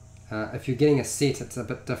 If you're getting a set, it's a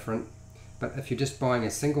bit different. But if you're just buying a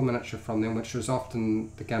single miniature from them, which is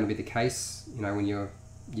often going to be the case, you know, when you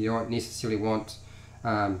don't necessarily want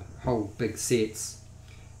whole big sets,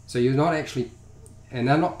 so you're not actually, and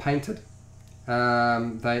they're not painted.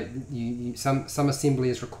 Some assembly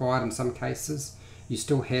is required in some cases. You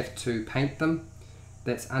still have to paint them.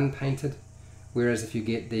 That's unpainted. Whereas if you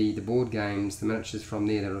get the board games, the miniatures from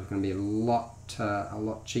there, they're going to be a lot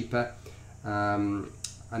cheaper. I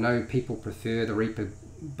know people prefer the Reaper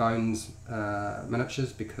Bones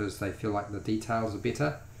miniatures because they feel like the details are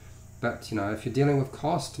better, but you know, if you're dealing with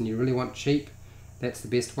cost and you really want cheap, that's the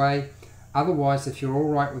best way. Otherwise, if you're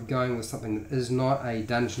alright with going with something that is not a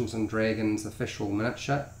Dungeons and Dragons official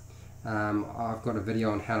miniature, I've got a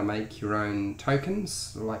video on how to make your own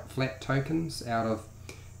tokens, like flat tokens out of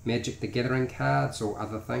Magic the Gathering cards or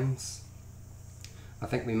other things. I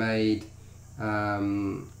think we made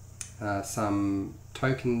some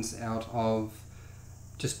tokens out of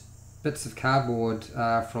just bits of cardboard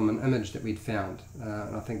from an image that we'd found,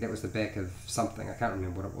 and I think that was the back of something. I can't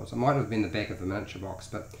remember what it was. It might have been the back of a miniature box,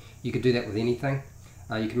 but you could do that with anything.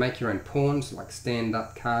 You can make your own pawns, like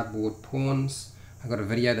stand-up cardboard pawns. I've got a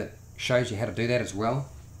video that shows you how to do that as well.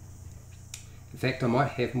 In fact, I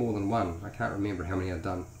might have more than one. I can't remember how many I've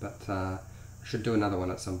done, but I should do another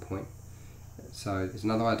one at some point. So there's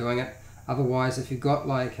another way of doing it. Otherwise, if you've got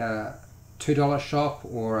like a $2 shop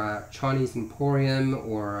or a Chinese emporium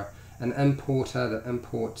or an importer that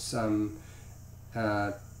imports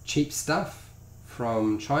cheap stuff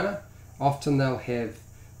from China, often they'll have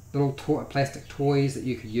little plastic toys that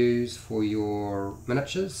you could use for your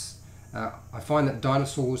miniatures. I find that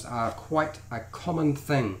dinosaurs are quite a common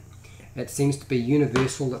thing. It seems to be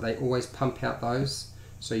universal that they always pump out those,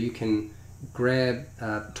 so you can grab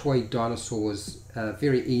toy dinosaurs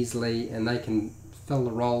very easily, and they can fill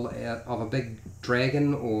the role of a big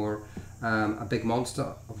dragon or a big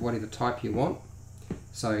monster of whatever type you want.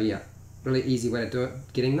 So yeah, really easy way to do it,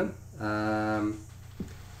 getting them.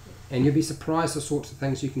 And you'll be surprised the sorts of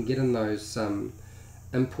things you can get in those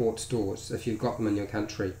import stores if you've got them in your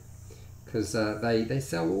country, because they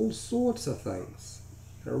sell all sorts of things.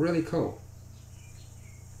 They're really cool.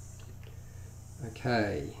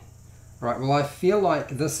 Okay, Right, well I feel like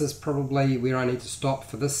this is probably where I need to stop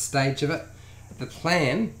for this stage of it. The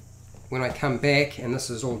plan, when I come back and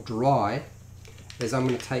this is all dry, is I'm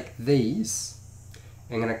going to take these,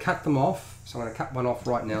 I'm going to cut them off. So I'm going to cut one off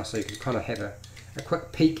right now so you can kind of have a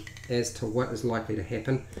quick peek as to what is likely to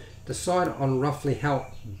happen. Decide on roughly how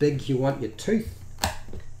big you want your tooth.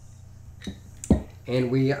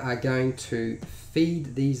 And we are going to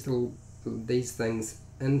feed these things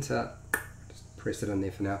into, just press it in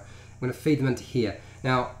there for now. I'm going to feed them into here.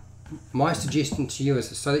 Now, my suggestion to you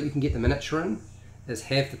is, so that you can get the miniature in, is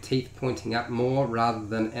have the teeth pointing up more rather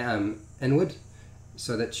than inward,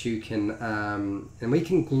 so that you can, and we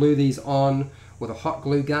can glue these on with a hot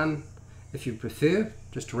glue gun if you prefer,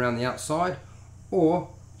 just around the outside, or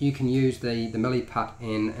you can use the milliput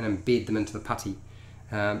and embed them into the putty.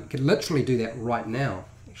 You could literally do that right now.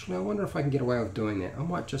 Actually, I wonder if I can get away with doing that. I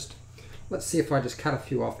might just, let's see if I just cut a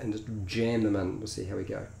few off and just jam them in. We'll see how we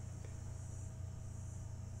go.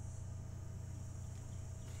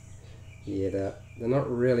 Yeah, they're not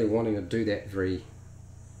really wanting to do that very,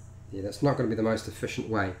 yeah, that's not going to be the most efficient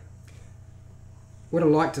way. Would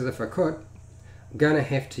have liked it if I could. I'm going to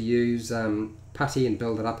have to use putty and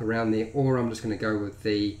build it up around there, or I'm just going to go with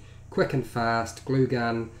the quick and fast glue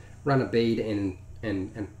gun, run a bead and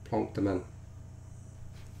plonk them in.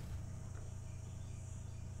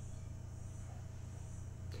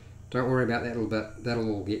 Don't worry about that little bit, that'll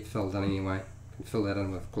all get filled in anyway. You can fill that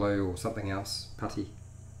in with glue or something else, putty.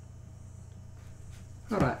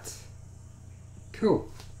 Alright,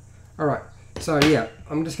 cool. Alright, so yeah,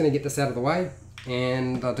 I'm just going to get this out of the way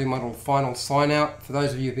and I'll do my little final sign out. For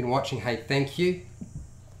those of you who've been watching, hey, thank you.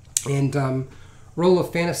 And Rule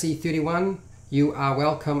of Fantasy 31, you are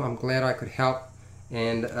welcome. I'm glad I could help.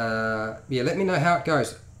 And yeah, let me know how it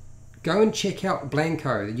goes. Go and check out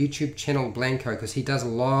Blanco, the YouTube channel Blanco, because he does a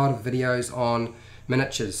lot of videos on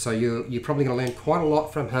miniatures. So you're probably going to learn quite a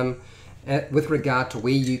lot from him with regard to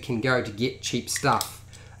where you can go to get cheap stuff.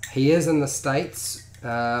 He is in the States.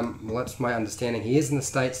 Well, that's my understanding. He is in the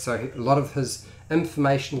States, so a lot of his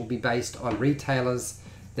information will be based on retailers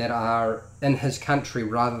that are in his country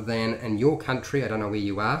rather than in your country. I don't know where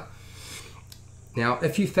you are. Now,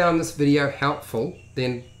 if you found this video helpful,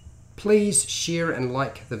 then please share and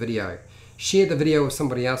like the video. Share the video with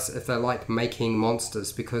somebody else if they like making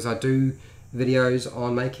monsters, because I do videos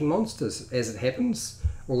on making monsters as it happens.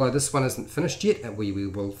 Although this one isn't finished yet, and we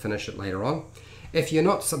will finish it later on. If you're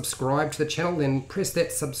not subscribed to the channel, then press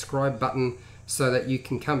that subscribe button so that you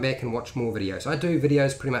can come back and watch more videos. I do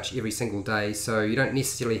videos pretty much every single day, so you don't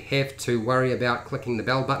necessarily have to worry about clicking the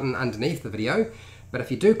bell button underneath the video. But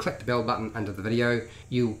if you do click the bell button under the video,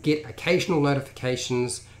 you'll get occasional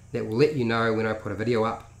notifications that will let you know when I put a video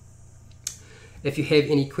up. If you have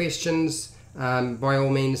any questions, by all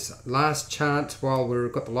means, last chance while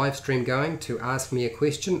we've got the live stream going to ask me a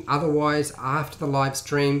question. Otherwise, after the live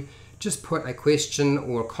stream, just put a question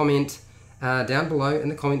or a comment down below in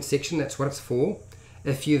the comment section. That's what it's for.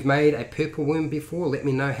 If you've made a purple worm before, let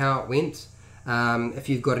me know how it went. If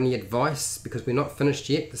you've got any advice, because we're not finished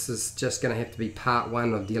yet, this is just going to have to be part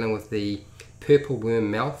one of dealing with the purple worm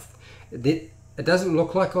mouth. It doesn't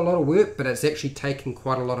look like a lot of work, but it's actually taken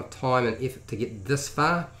quite a lot of time and effort to get this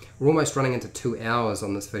far. We're almost running into 2 hours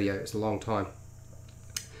on this video. It's a long time.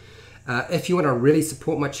 If you want to really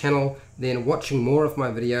support my channel, then watching more of my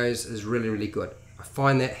videos is really, really good. I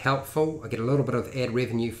find that helpful. I get a little bit of ad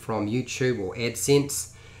revenue from YouTube or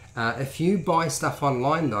AdSense. If you buy stuff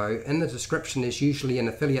online though, in the description there's usually an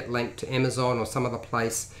affiliate link to Amazon or some other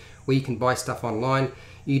place where you can buy stuff online.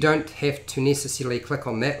 You don't have to necessarily click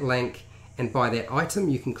on that link and buy that item.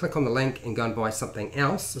 You can click on the link and go and buy something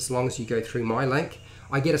else, as long as you go through my link.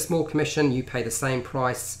 I get a small commission, you pay the same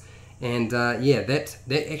price, and yeah, that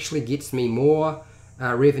actually gets me more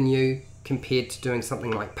revenue compared to doing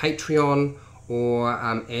something like Patreon or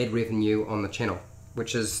ad revenue on the channel,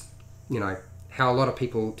 which is, you know, how a lot of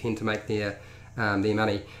people tend to make their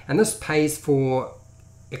money. And this pays for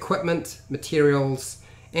equipment, materials,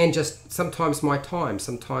 and just sometimes my time.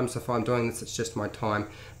 Sometimes if I'm doing this, it's just my time,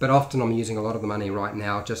 but often I'm using a lot of the money right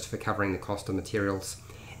now just for covering the cost of materials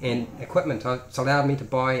and equipment. It's allowed me to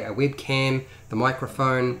buy a webcam, the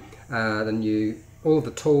microphone, all of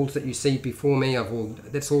the tools that you see before me.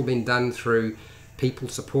 That's all been done through people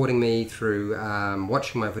supporting me, through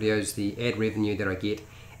watching my videos, the ad revenue that I get,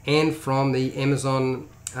 and from the Amazon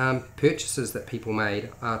purchases that people made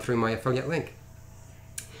through my affiliate link.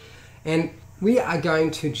 And we are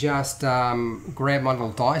going to just grab my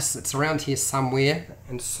little dice, it's around here somewhere,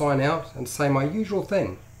 and sign out and say my usual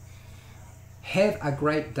thing. Have a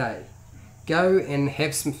great day. Go and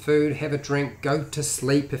have some food, have a drink, go to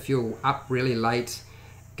sleep if you're up really late.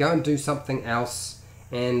 go and do something else,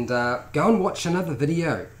 and go and watch another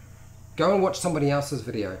video. Go and watch somebody else's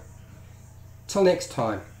video. Till next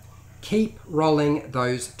time, keep rolling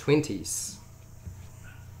those 20s.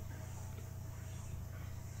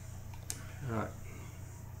 Right.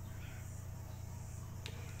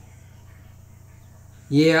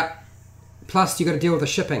 Yeah, plus you got to deal with the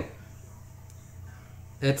shipping.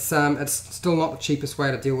 It's still not the cheapest way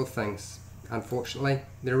to deal with things, unfortunately.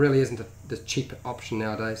 There really isn't the cheap option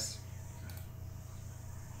nowadays.